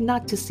tried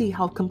not to see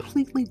how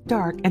completely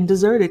dark and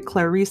deserted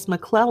Clarice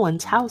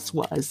McClellan's house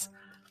was.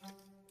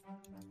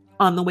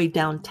 On the way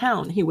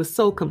downtown, he was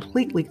so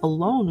completely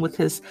alone with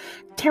his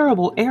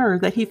terrible error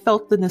that he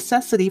felt the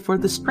necessity for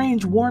the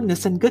strange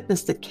warmness and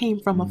goodness that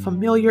came from a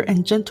familiar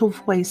and gentle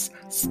voice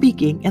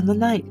speaking in the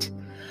night.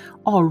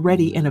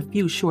 Already in a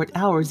few short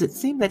hours, it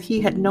seemed that he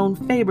had known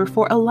Faber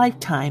for a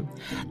lifetime.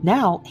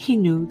 Now he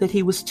knew that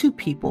he was two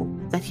people,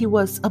 that he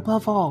was,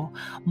 above all,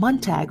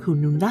 Montag, who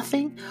knew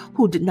nothing,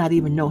 who did not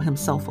even know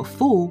himself a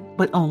fool,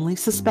 but only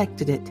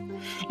suspected it.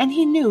 And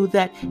he knew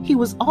that he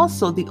was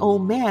also the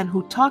old man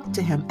who talked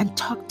to him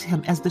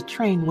as the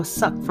train was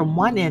sucked from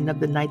one end of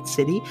the night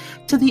city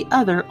to the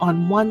other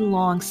on one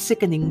long,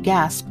 sickening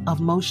gasp of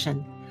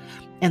motion.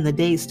 In the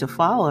days to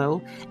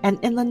follow, and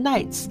in the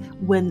nights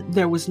when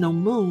there was no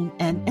moon,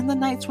 and in the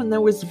nights when there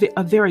was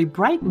a very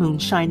bright moon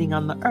shining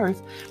on the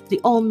earth,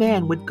 the old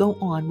man would go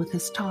on with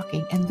his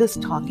talking, and this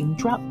talking,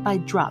 drop by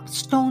drop,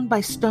 stone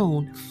by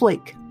stone,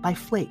 flake by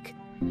flake.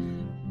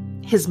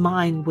 His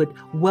mind would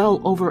well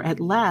over at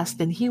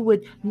last, and he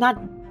would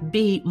not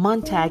be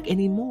Montag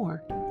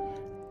anymore.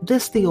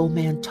 This the old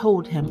man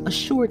told him,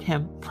 assured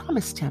him,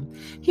 promised him.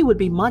 He would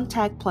be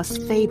Montag plus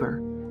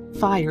Faber.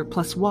 Fire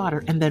plus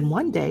water, and then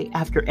one day,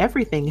 after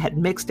everything had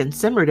mixed and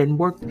simmered and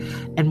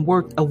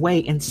worked away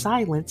in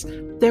silence,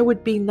 there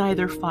would be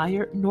neither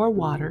fire nor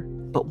water,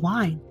 but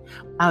wine.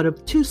 Out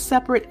of two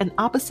separate and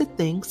opposite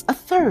things, a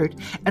third.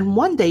 And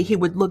one day he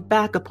would look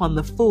back upon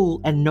the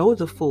fool and know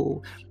the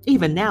fool.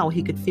 Even now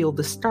he could feel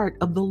the start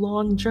of the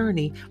long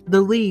journey, the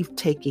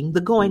leave-taking,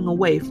 the going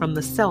away from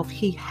the self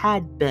he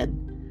had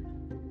been.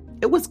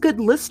 It was good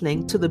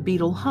listening to the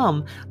beetle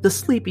hum, the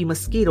sleepy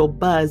mosquito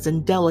buzz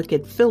and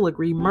delicate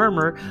filigree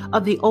murmur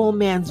of the old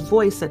man's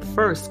voice, at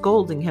first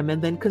scolding him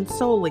and then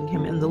consoling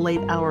him in the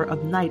late hour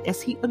of night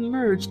as he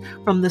emerged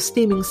from the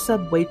steaming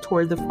subway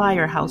toward the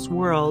firehouse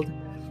world.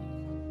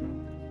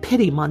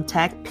 Pity,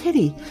 Montag,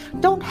 pity.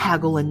 Don't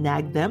haggle and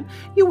nag them.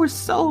 You were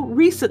so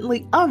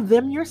recently of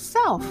them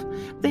yourself.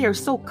 They are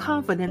so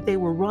confident they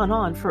will run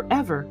on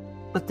forever.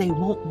 But they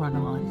won't run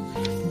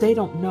on. They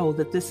don't know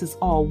that this is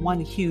all one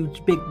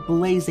huge, big,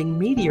 blazing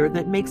meteor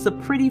that makes a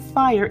pretty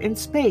fire in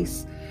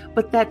space,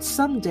 but that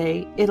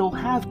someday it'll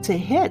have to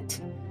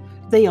hit.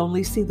 They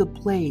only see the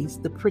blaze,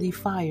 the pretty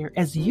fire,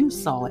 as you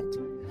saw it.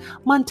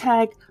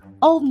 Montag,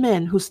 old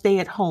men who stay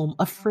at home,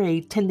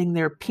 afraid, tending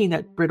their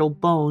peanut brittle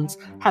bones,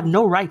 have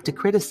no right to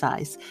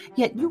criticize,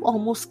 yet you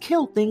almost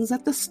killed things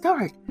at the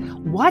start.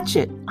 Watch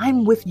it.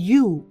 I'm with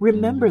you.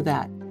 Remember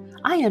that.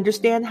 I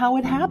understand how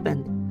it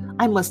happened.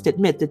 I must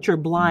admit that your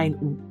blind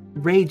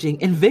raging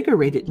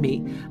invigorated me.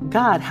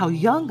 God, how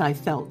young I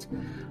felt.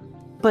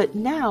 But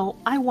now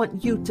I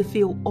want you to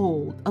feel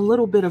old, a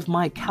little bit of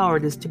my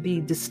cowardice to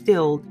be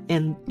distilled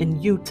in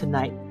you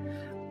tonight.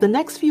 The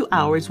next few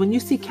hours, when you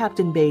see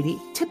Captain Beatty,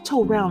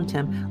 tiptoe round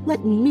him.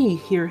 Let me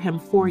hear him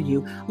for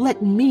you.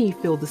 Let me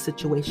feel the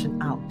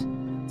situation out.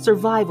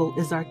 Survival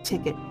is our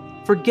ticket.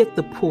 Forget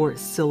the poor,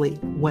 silly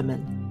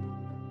women.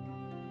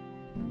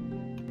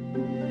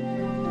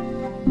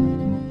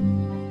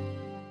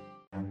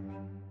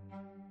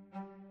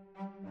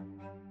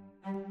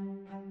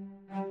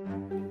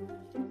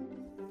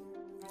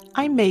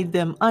 I made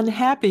them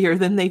unhappier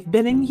than they've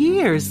been in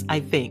years,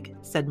 I think,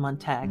 said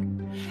Montague.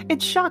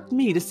 It shocked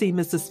me to see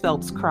Mrs.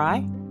 Phelps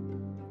cry.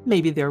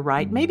 Maybe they're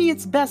right. Maybe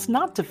it's best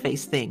not to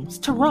face things,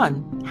 to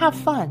run, have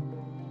fun.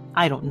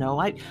 I don't know.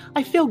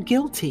 I feel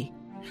guilty.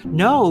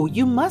 No,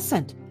 you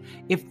mustn't.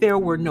 If there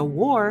were no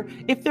war,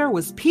 if there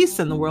was peace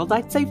in the world,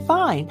 I'd say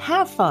fine,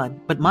 have fun.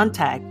 But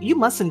Montague, you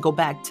mustn't go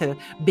back to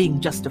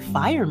being just a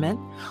fireman.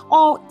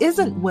 All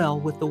isn't well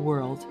with the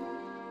world.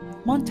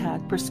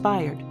 Montague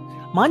perspired.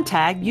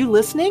 Montague, you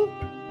listening?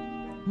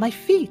 My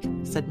feet,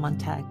 said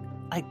Montague.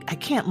 I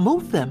can't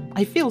move them.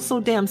 I feel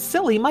so damn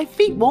silly. My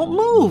feet won't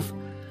move.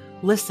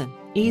 Listen,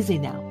 easy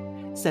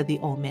now, said the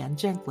old man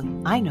gently.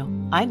 I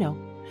know.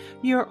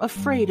 You're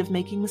afraid of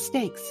making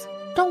mistakes.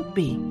 Don't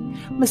be.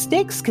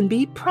 Mistakes can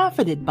be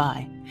profited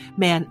by.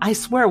 Man, I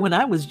swear when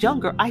I was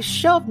younger, I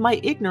shoved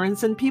my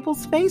ignorance in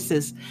people's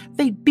faces.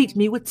 They beat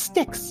me with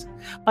sticks.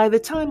 By the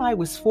time I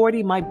was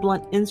 40, my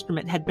blunt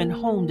instrument had been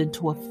honed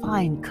into a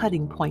fine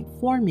cutting point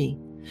for me.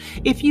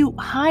 If you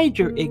hide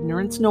your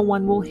ignorance, no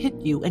one will hit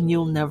you and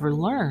you'll never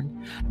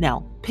learn.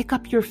 Now, pick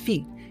up your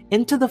feet.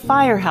 Into the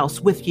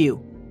firehouse with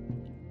you.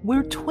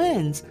 We're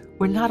twins.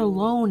 We're not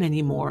alone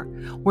anymore.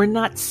 We're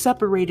not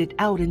separated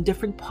out in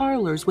different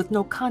parlors with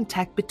no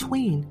contact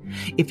between.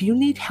 If you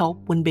need help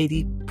when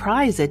Beatty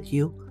pries at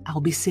you, I'll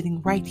be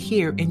sitting right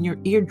here in your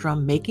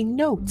eardrum making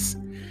notes.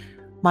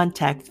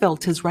 Montague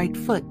felt his right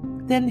foot,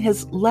 then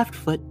his left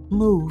foot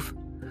move.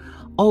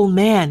 Old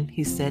man,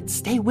 he said,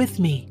 stay with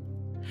me.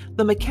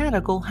 The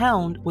mechanical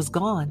hound was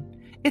gone.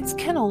 Its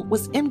kennel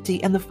was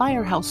empty, and the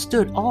firehouse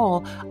stood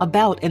all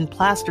about in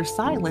plaster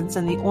silence,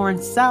 and the orange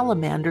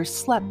salamander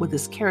slept with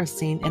his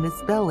kerosene in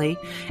its belly,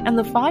 and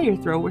the fire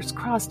throwers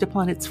crossed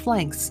upon its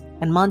flanks,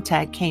 and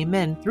Montague came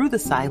in through the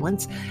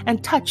silence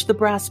and touched the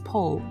brass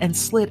pole and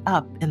slid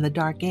up in the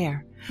dark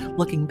air,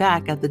 looking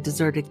back at the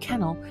deserted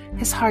kennel,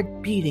 his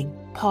heart beating,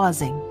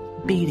 pausing,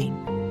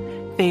 beating.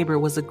 Faber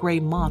was a gray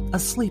moth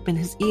asleep in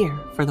his ear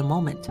for the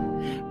moment.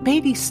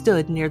 Beatty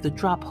stood near the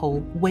drop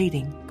hole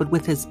waiting, but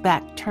with his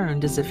back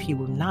turned as if he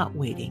were not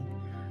waiting.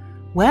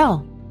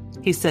 Well,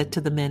 he said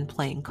to the men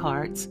playing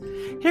cards,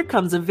 here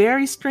comes a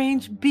very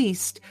strange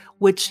beast,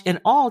 which in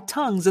all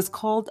tongues is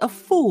called a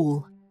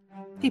fool.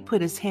 He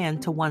put his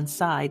hand to one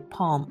side,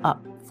 palm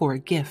up, for a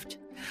gift.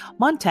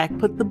 Montague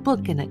put the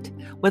book in it.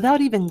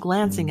 Without even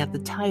glancing at the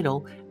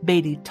title,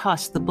 Beatty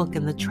tossed the book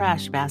in the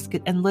trash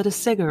basket and lit a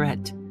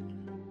cigarette.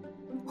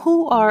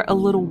 Who are a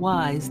little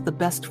wise, the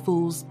best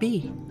fools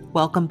be.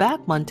 Welcome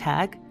back,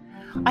 Montague.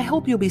 I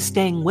hope you'll be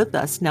staying with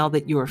us now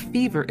that your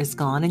fever is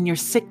gone and your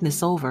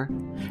sickness over.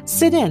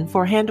 Sit in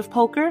for a hand of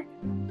poker.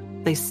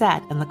 They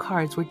sat and the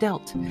cards were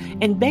dealt.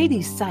 In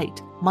Beatty's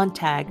sight,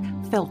 Montague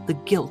felt the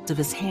guilt of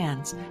his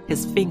hands.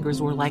 His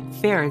fingers were like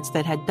ferrets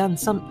that had done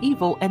some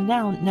evil and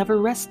now never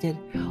rested,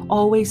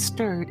 always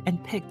stirred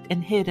and picked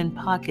and hid in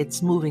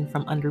pockets moving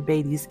from under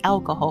Beatty's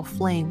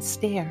alcohol-flamed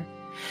stare.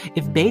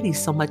 If Beatty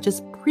so much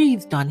as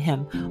breathed on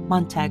him,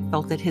 Montague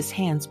felt that his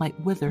hands might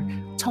wither,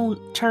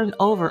 turn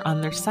over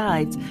on their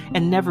sides,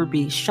 and never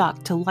be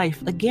shocked to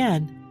life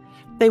again.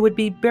 They would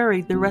be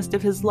buried the rest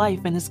of his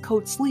life in his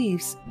coat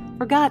sleeves,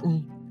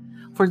 forgotten.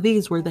 For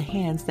these were the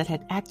hands that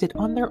had acted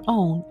on their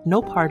own,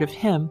 no part of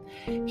him.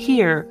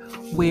 Here,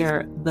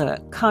 where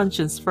the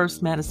conscience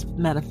first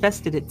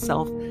manifested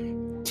itself,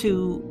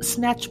 to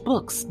snatch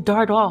books,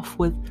 dart off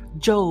with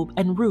Job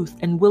and Ruth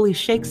and Willie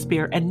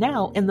Shakespeare, and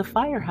now in the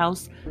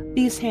firehouse,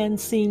 these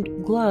hands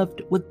seemed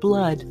gloved with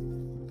blood.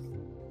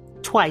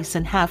 Twice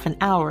in half an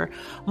hour,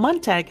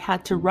 Montague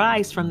had to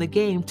rise from the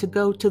game to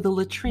go to the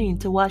latrine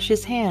to wash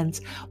his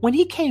hands. When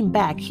he came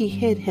back, he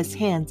hid his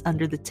hands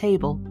under the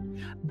table.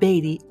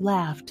 Beatty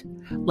laughed.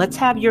 Let's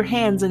have your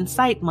hands in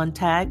sight,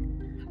 Montague.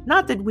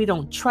 Not that we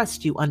don't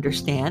trust you,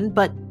 understand,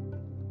 but...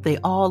 They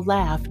all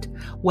laughed.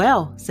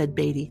 Well, said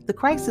Beatty, the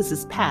crisis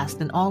is past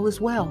and all is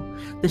well.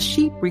 The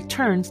sheep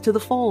returns to the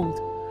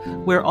fold.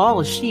 We're all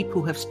a sheep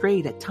who have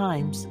strayed at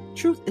times.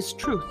 Truth is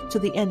truth to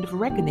the end of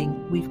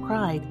reckoning, we've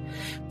cried.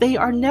 They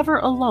are never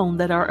alone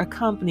that are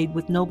accompanied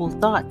with noble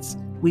thoughts.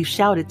 We've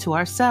shouted to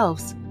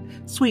ourselves.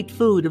 Sweet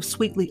food of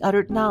sweetly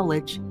uttered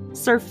knowledge,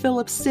 Sir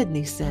Philip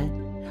Sidney said.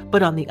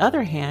 But on the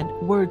other hand,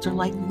 words are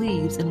like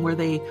leaves, and where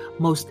they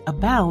most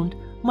abound,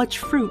 much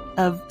fruit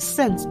of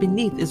sense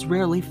beneath is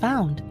rarely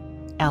found.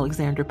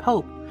 Alexander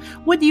Pope.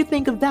 What do you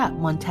think of that,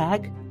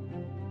 Montague?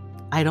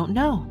 I don't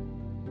know.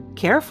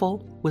 Careful,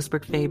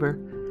 whispered Faber,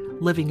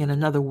 living in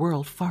another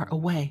world far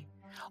away.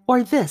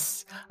 Or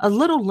this, a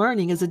little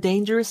learning is a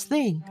dangerous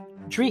thing.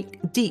 Drink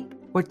deep,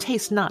 or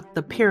taste not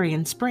the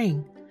Pierian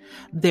spring.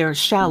 Their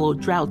shallow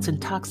draughts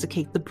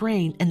intoxicate the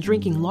brain, and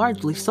drinking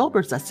largely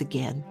sobers us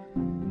again.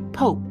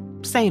 Pope,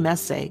 same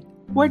essay.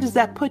 Where does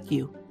that put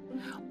you?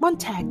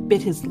 Montag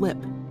bit his lip.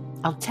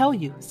 I'll tell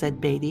you, said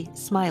Beatty,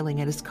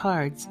 smiling at his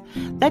cards.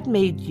 That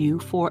made you,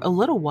 for a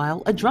little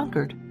while, a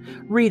drunkard.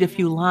 Read a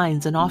few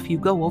lines and off you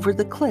go over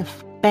the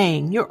cliff.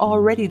 Bang, you're all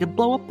ready to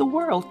blow up the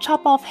world,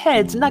 chop off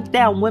heads, knock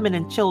down women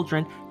and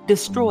children,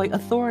 destroy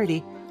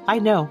authority. I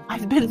know,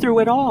 I've been through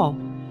it all.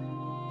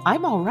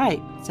 I'm all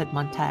right, said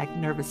Montag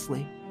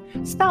nervously.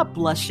 Stop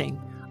blushing.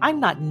 I'm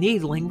not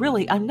needling,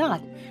 really, I'm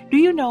not. Do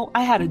you know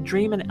I had a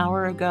dream an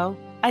hour ago?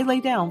 I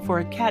lay down for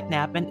a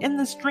catnap, and in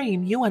this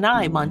dream, you and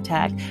I,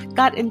 Montag,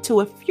 got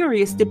into a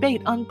furious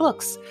debate on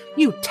books.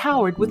 You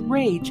towered with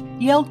rage,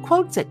 yelled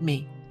quotes at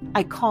me.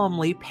 I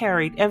calmly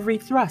parried every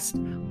thrust.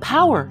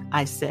 Power,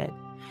 I said.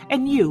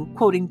 And you,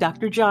 quoting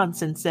Dr.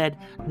 Johnson, said,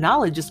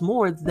 knowledge is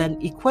more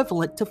than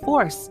equivalent to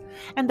force.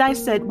 And I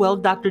said, well,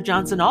 Dr.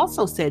 Johnson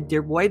also said,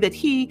 dear boy, that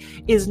he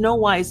is no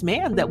wise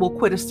man that will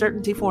quit a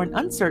certainty for an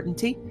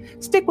uncertainty.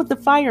 Stick with the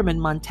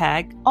fireman,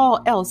 Montag.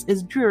 All else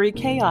is dreary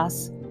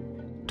chaos.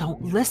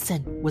 Don't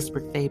listen,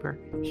 whispered Faber.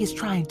 He's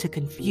trying to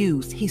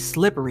confuse. He's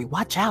slippery.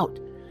 Watch out.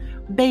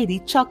 Beatty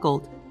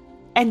chuckled.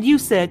 And you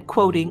said,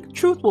 quoting,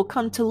 truth will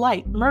come to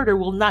light, murder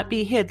will not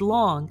be hid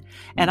long.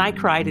 And I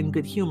cried in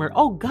good humor,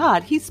 oh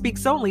God, he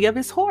speaks only of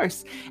his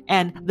horse,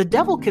 and the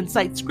devil can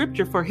cite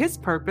scripture for his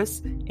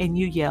purpose. And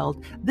you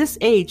yelled, this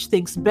age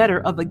thinks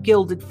better of a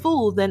gilded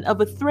fool than of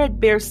a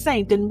threadbare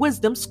saint in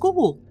wisdom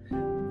school.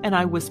 And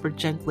I whispered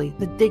gently,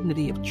 the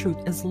dignity of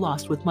truth is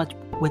lost with much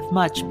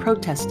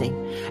protesting.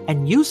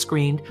 And you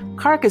screamed,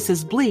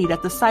 carcasses bleed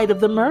at the sight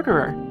of the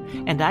murderer.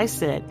 And I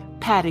said,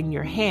 patting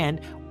your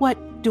hand, what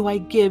do I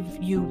give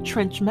you,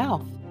 trench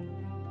mouth?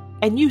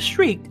 And you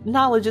shrieked,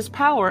 knowledge is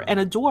power, and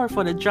a dwarf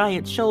on a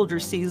giant's shoulder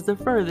sees the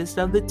furthest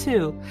of the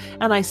two.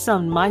 And I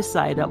summed my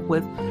side up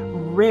with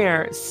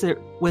rare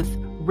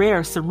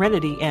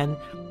serenity and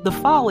the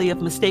folly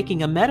of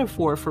mistaking a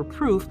metaphor for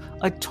proof,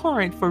 a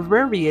torrent for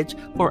verbiage,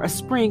 for a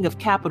spring of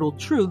capital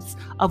truths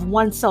of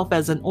oneself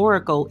as an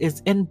oracle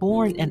is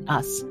inborn in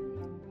us.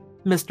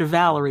 Mr.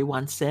 Valery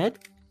once said.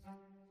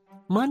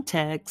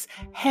 Montag's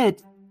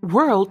head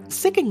whirled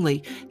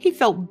sickeningly. He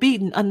felt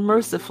beaten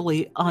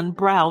unmercifully on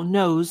brow,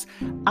 nose,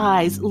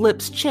 eyes,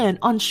 lips, chin,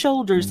 on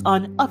shoulders,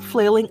 on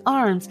upflailing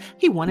arms.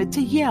 He wanted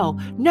to yell,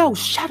 no,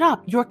 shut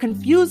up, you're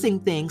confusing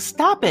things,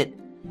 stop it.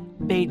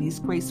 Beatty's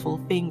graceful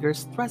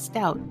fingers thrust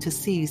out to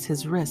seize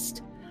his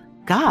wrist.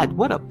 God,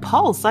 what a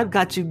pulse! I've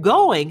got you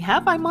going,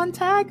 have I,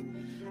 Montag?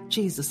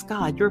 Jesus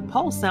God, your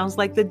pulse sounds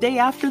like the day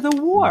after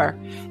the war.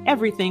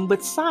 Everything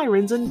but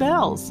sirens and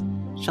bells.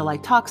 Shall I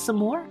talk some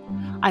more?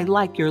 I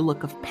like your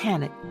look of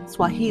panic.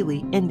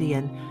 Swahili,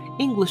 Indian,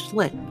 English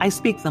lit, I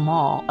speak them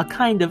all. A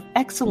kind of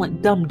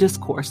excellent dumb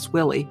discourse,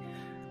 Willie.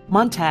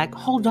 Montag,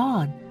 hold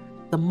on.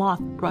 The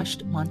moth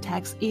brushed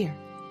Montag's ear.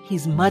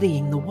 He's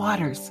muddying the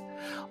waters.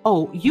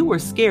 Oh, you were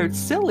scared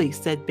silly,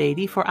 said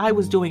Beatty, for I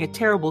was doing a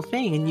terrible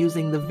thing and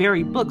using the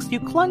very books you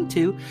clung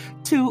to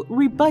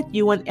rebut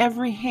you on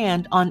every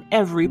hand on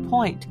every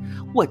point.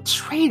 What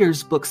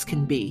traitors books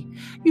can be.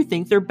 You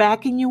think they're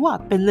backing you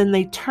up and then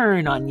they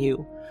turn on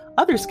you.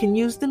 Others can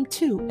use them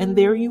too, and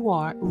there you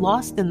are,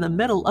 lost in the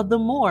middle of the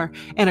moor,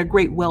 and a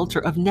great welter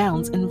of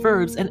nouns and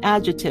verbs and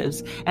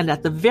adjectives. And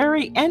at the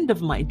very end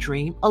of my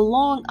dream,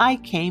 along I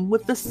came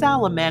with the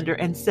salamander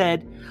and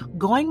said,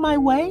 going my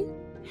way?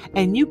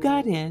 And you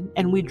got in,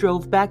 and we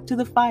drove back to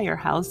the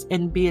firehouse,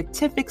 and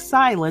beatific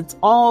silence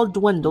all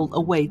dwindled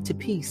away to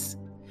peace.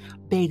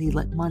 Beatty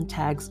let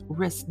Montag's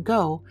wrist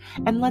go,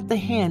 and let the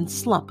hand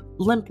slump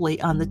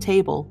limply on the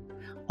table.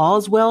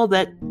 All's well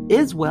that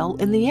is well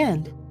in the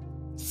end.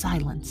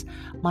 Silence.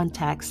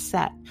 Montag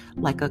sat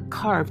like a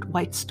carved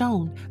white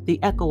stone.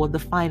 The echo of the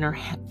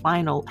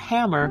final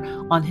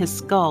hammer on his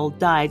skull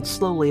died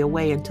slowly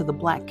away into the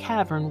black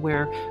cavern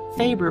where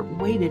Faber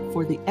waited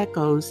for the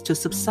echoes to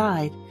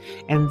subside.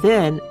 And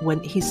then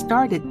when the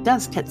startled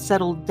dust had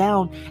settled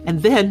down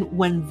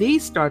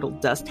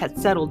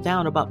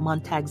about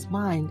Montag's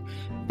mind,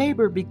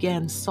 Faber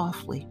began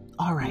softly,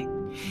 all right,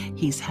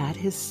 he's had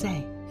his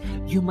say.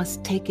 You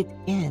must take it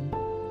in.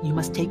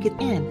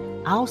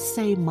 I'll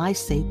say my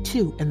say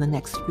too in the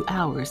next few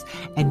hours,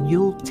 and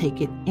you'll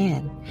take it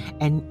in,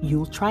 and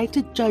you'll try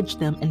to judge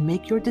them and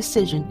make your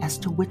decision as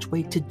to which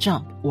way to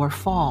jump or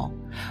fall.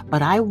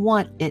 But I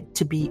want it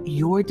to be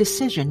your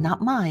decision,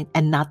 not mine,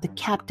 and not the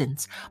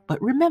captain's.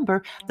 But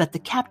remember that the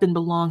captain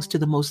belongs to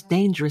the most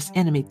dangerous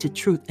enemy to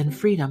truth and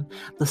freedom,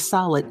 the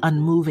solid,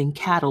 unmoving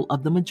cattle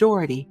of the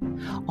majority.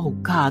 Oh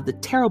God, the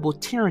terrible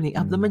tyranny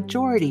of the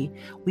majority.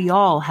 We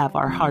all have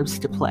our harps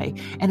to play,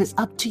 and it's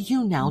up to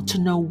you now to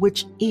know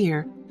which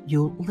ear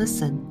you'll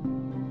listen.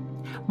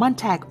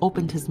 Montag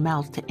opened his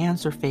mouth to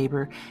answer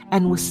Faber,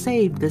 and was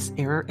saved this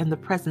error in the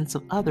presence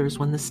of others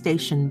when the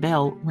station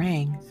bell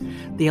rang.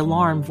 The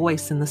alarm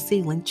voice in the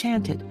ceiling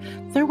chanted.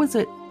 There was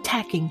a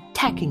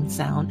tacking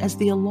sound as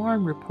the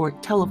alarm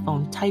report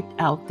telephone typed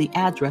out the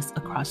address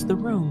across the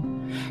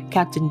room.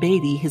 Captain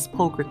Beatty, his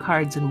poker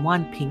cards in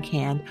one pink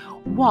hand,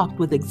 walked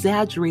with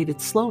exaggerated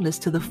slowness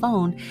to the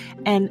phone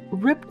and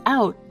ripped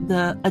out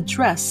the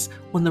address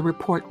when the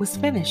report was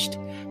finished.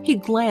 He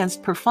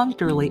glanced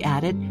perfunctorily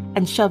at it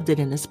and shoved it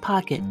in his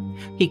pocket.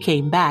 He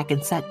came back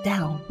and sat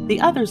down. The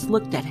others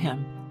looked at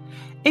him.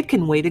 "It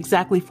can wait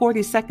exactly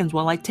 40 seconds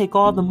while I take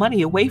all the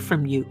money away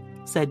from you,"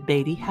 said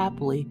Beatty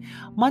happily.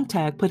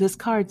 Montag put his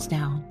cards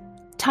down.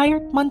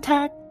 "Tired,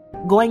 Montag?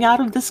 Going out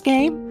of this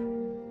game?"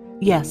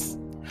 "Yes."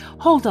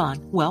 "Hold on.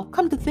 Well,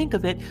 come to think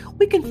of it,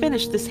 we can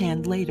finish this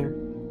hand later.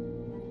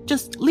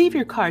 Just leave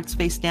your cards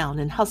face down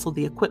and hustle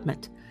the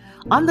equipment.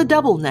 On the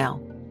double now."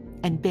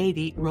 And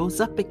Beatty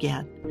rose up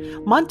again.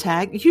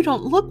 "Montag, you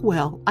don't look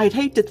well. I'd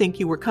hate to think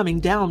you were coming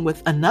down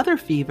with another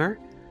fever."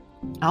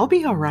 "I'll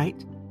be all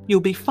right." "You'll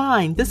be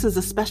fine. This is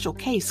a special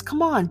case.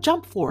 Come on,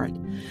 jump for it."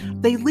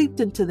 They leaped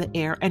into the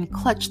air and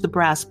clutched the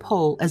brass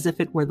pole as if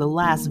it were the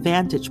last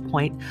vantage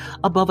point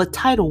above a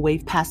tidal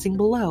wave passing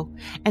below.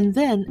 And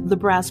then the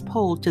brass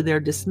pole, to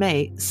their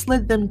dismay,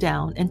 slid them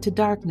down into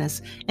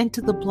darkness,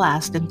 into the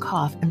blast and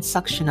cough and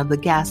suction of the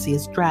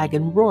gaseous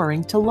dragon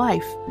roaring to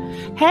life.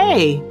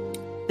 "Hey!"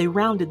 They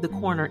rounded the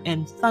corner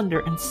in thunder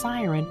and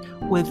siren,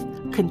 with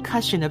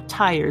concussion of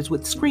tires,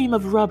 with scream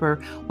of rubber,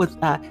 with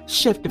a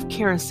shift of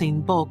kerosene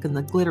bulk in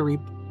the glittery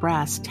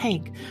brass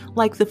tank,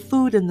 like the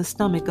food in the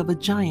stomach of a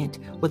giant,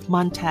 with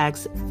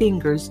Montag's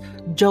fingers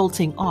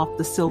jolting off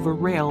the silver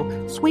rail,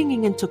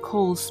 swinging into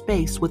cold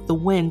space with the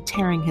wind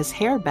tearing his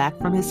hair back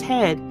from his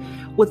head,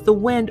 with the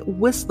wind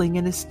whistling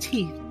in his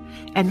teeth,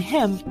 and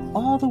him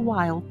all the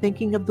while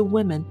thinking of the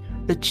women,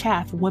 the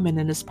chaff women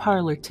in his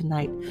parlor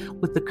tonight,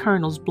 with the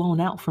kernels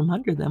blown out from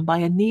under them by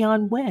a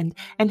neon wind,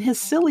 and his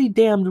silly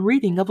damned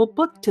reading of a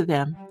book to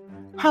them.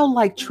 How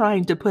like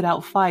trying to put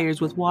out fires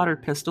with water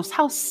pistols,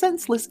 how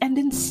senseless and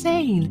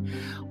insane!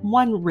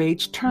 One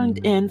rage turned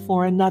in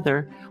for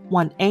another,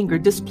 one anger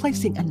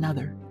displacing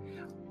another.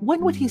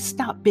 When would he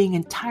stop being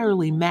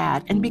entirely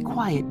mad and be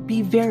quiet,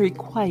 be very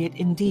quiet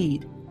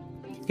indeed?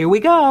 "Here we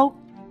go!"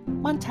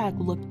 Montag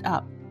looked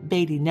up.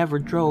 Beatty never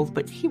drove,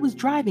 but he was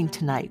driving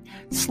tonight,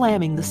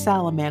 slamming the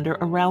salamander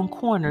around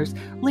corners,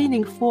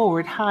 leaning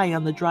forward high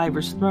on the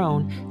driver's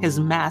throne, his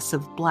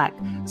massive black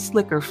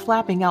slicker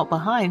flapping out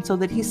behind so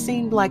that he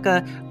seemed like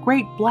a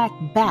great black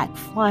bat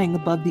flying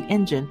above the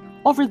engine,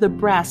 over the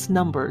brass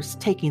numbers,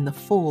 taking the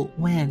full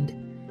wind.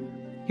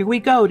 "Here we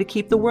go to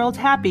keep the world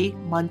happy,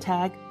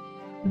 Montag."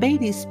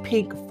 Beatty's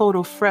pink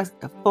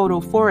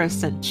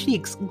photophosphorescent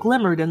cheeks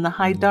glimmered in the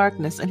high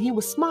darkness, and he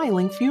was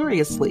smiling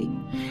furiously.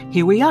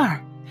 "Here we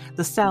are."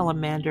 The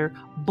salamander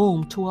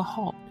boomed to a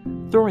halt,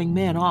 throwing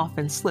men off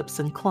in slips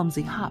and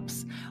clumsy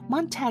hops.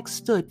 Montag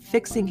stood,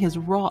 fixing his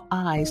raw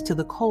eyes to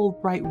the cold,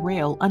 bright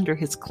rail under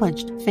his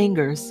clenched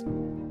fingers.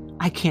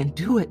 "I can't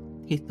do it,"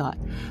 he thought.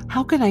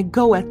 "How can I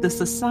go at this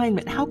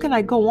assignment? How can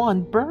I go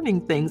on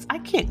burning things? I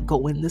can't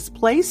go in this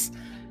place."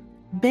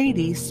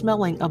 Beatty,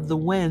 smelling of the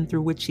wind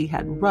through which he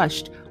had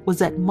rushed,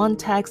 was at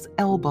Montag's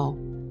elbow.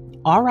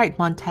 "All right,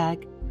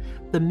 Montag."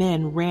 The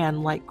men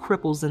ran like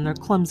cripples in their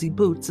clumsy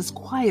boots, as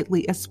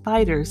quietly as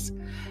spiders.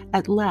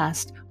 At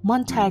last,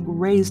 Montag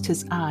raised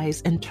his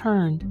eyes and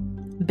turned.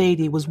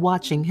 Beatty was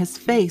watching his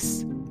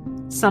face.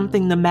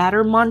 "Something the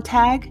matter,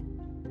 Montag?"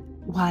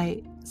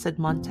 "Why," said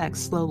Montag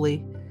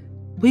slowly,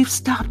 "we've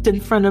stopped in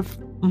front of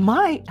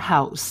my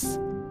house."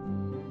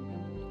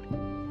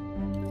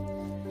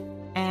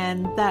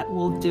 And that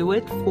will do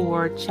it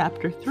for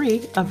Chapter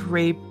 3 of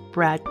Ray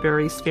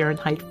Bradbury's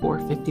Fahrenheit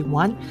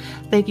 451.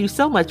 Thank you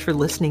so much for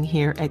listening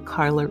here at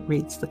Carla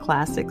Reads the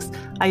Classics.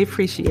 I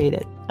appreciate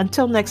it.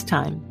 Until next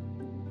time.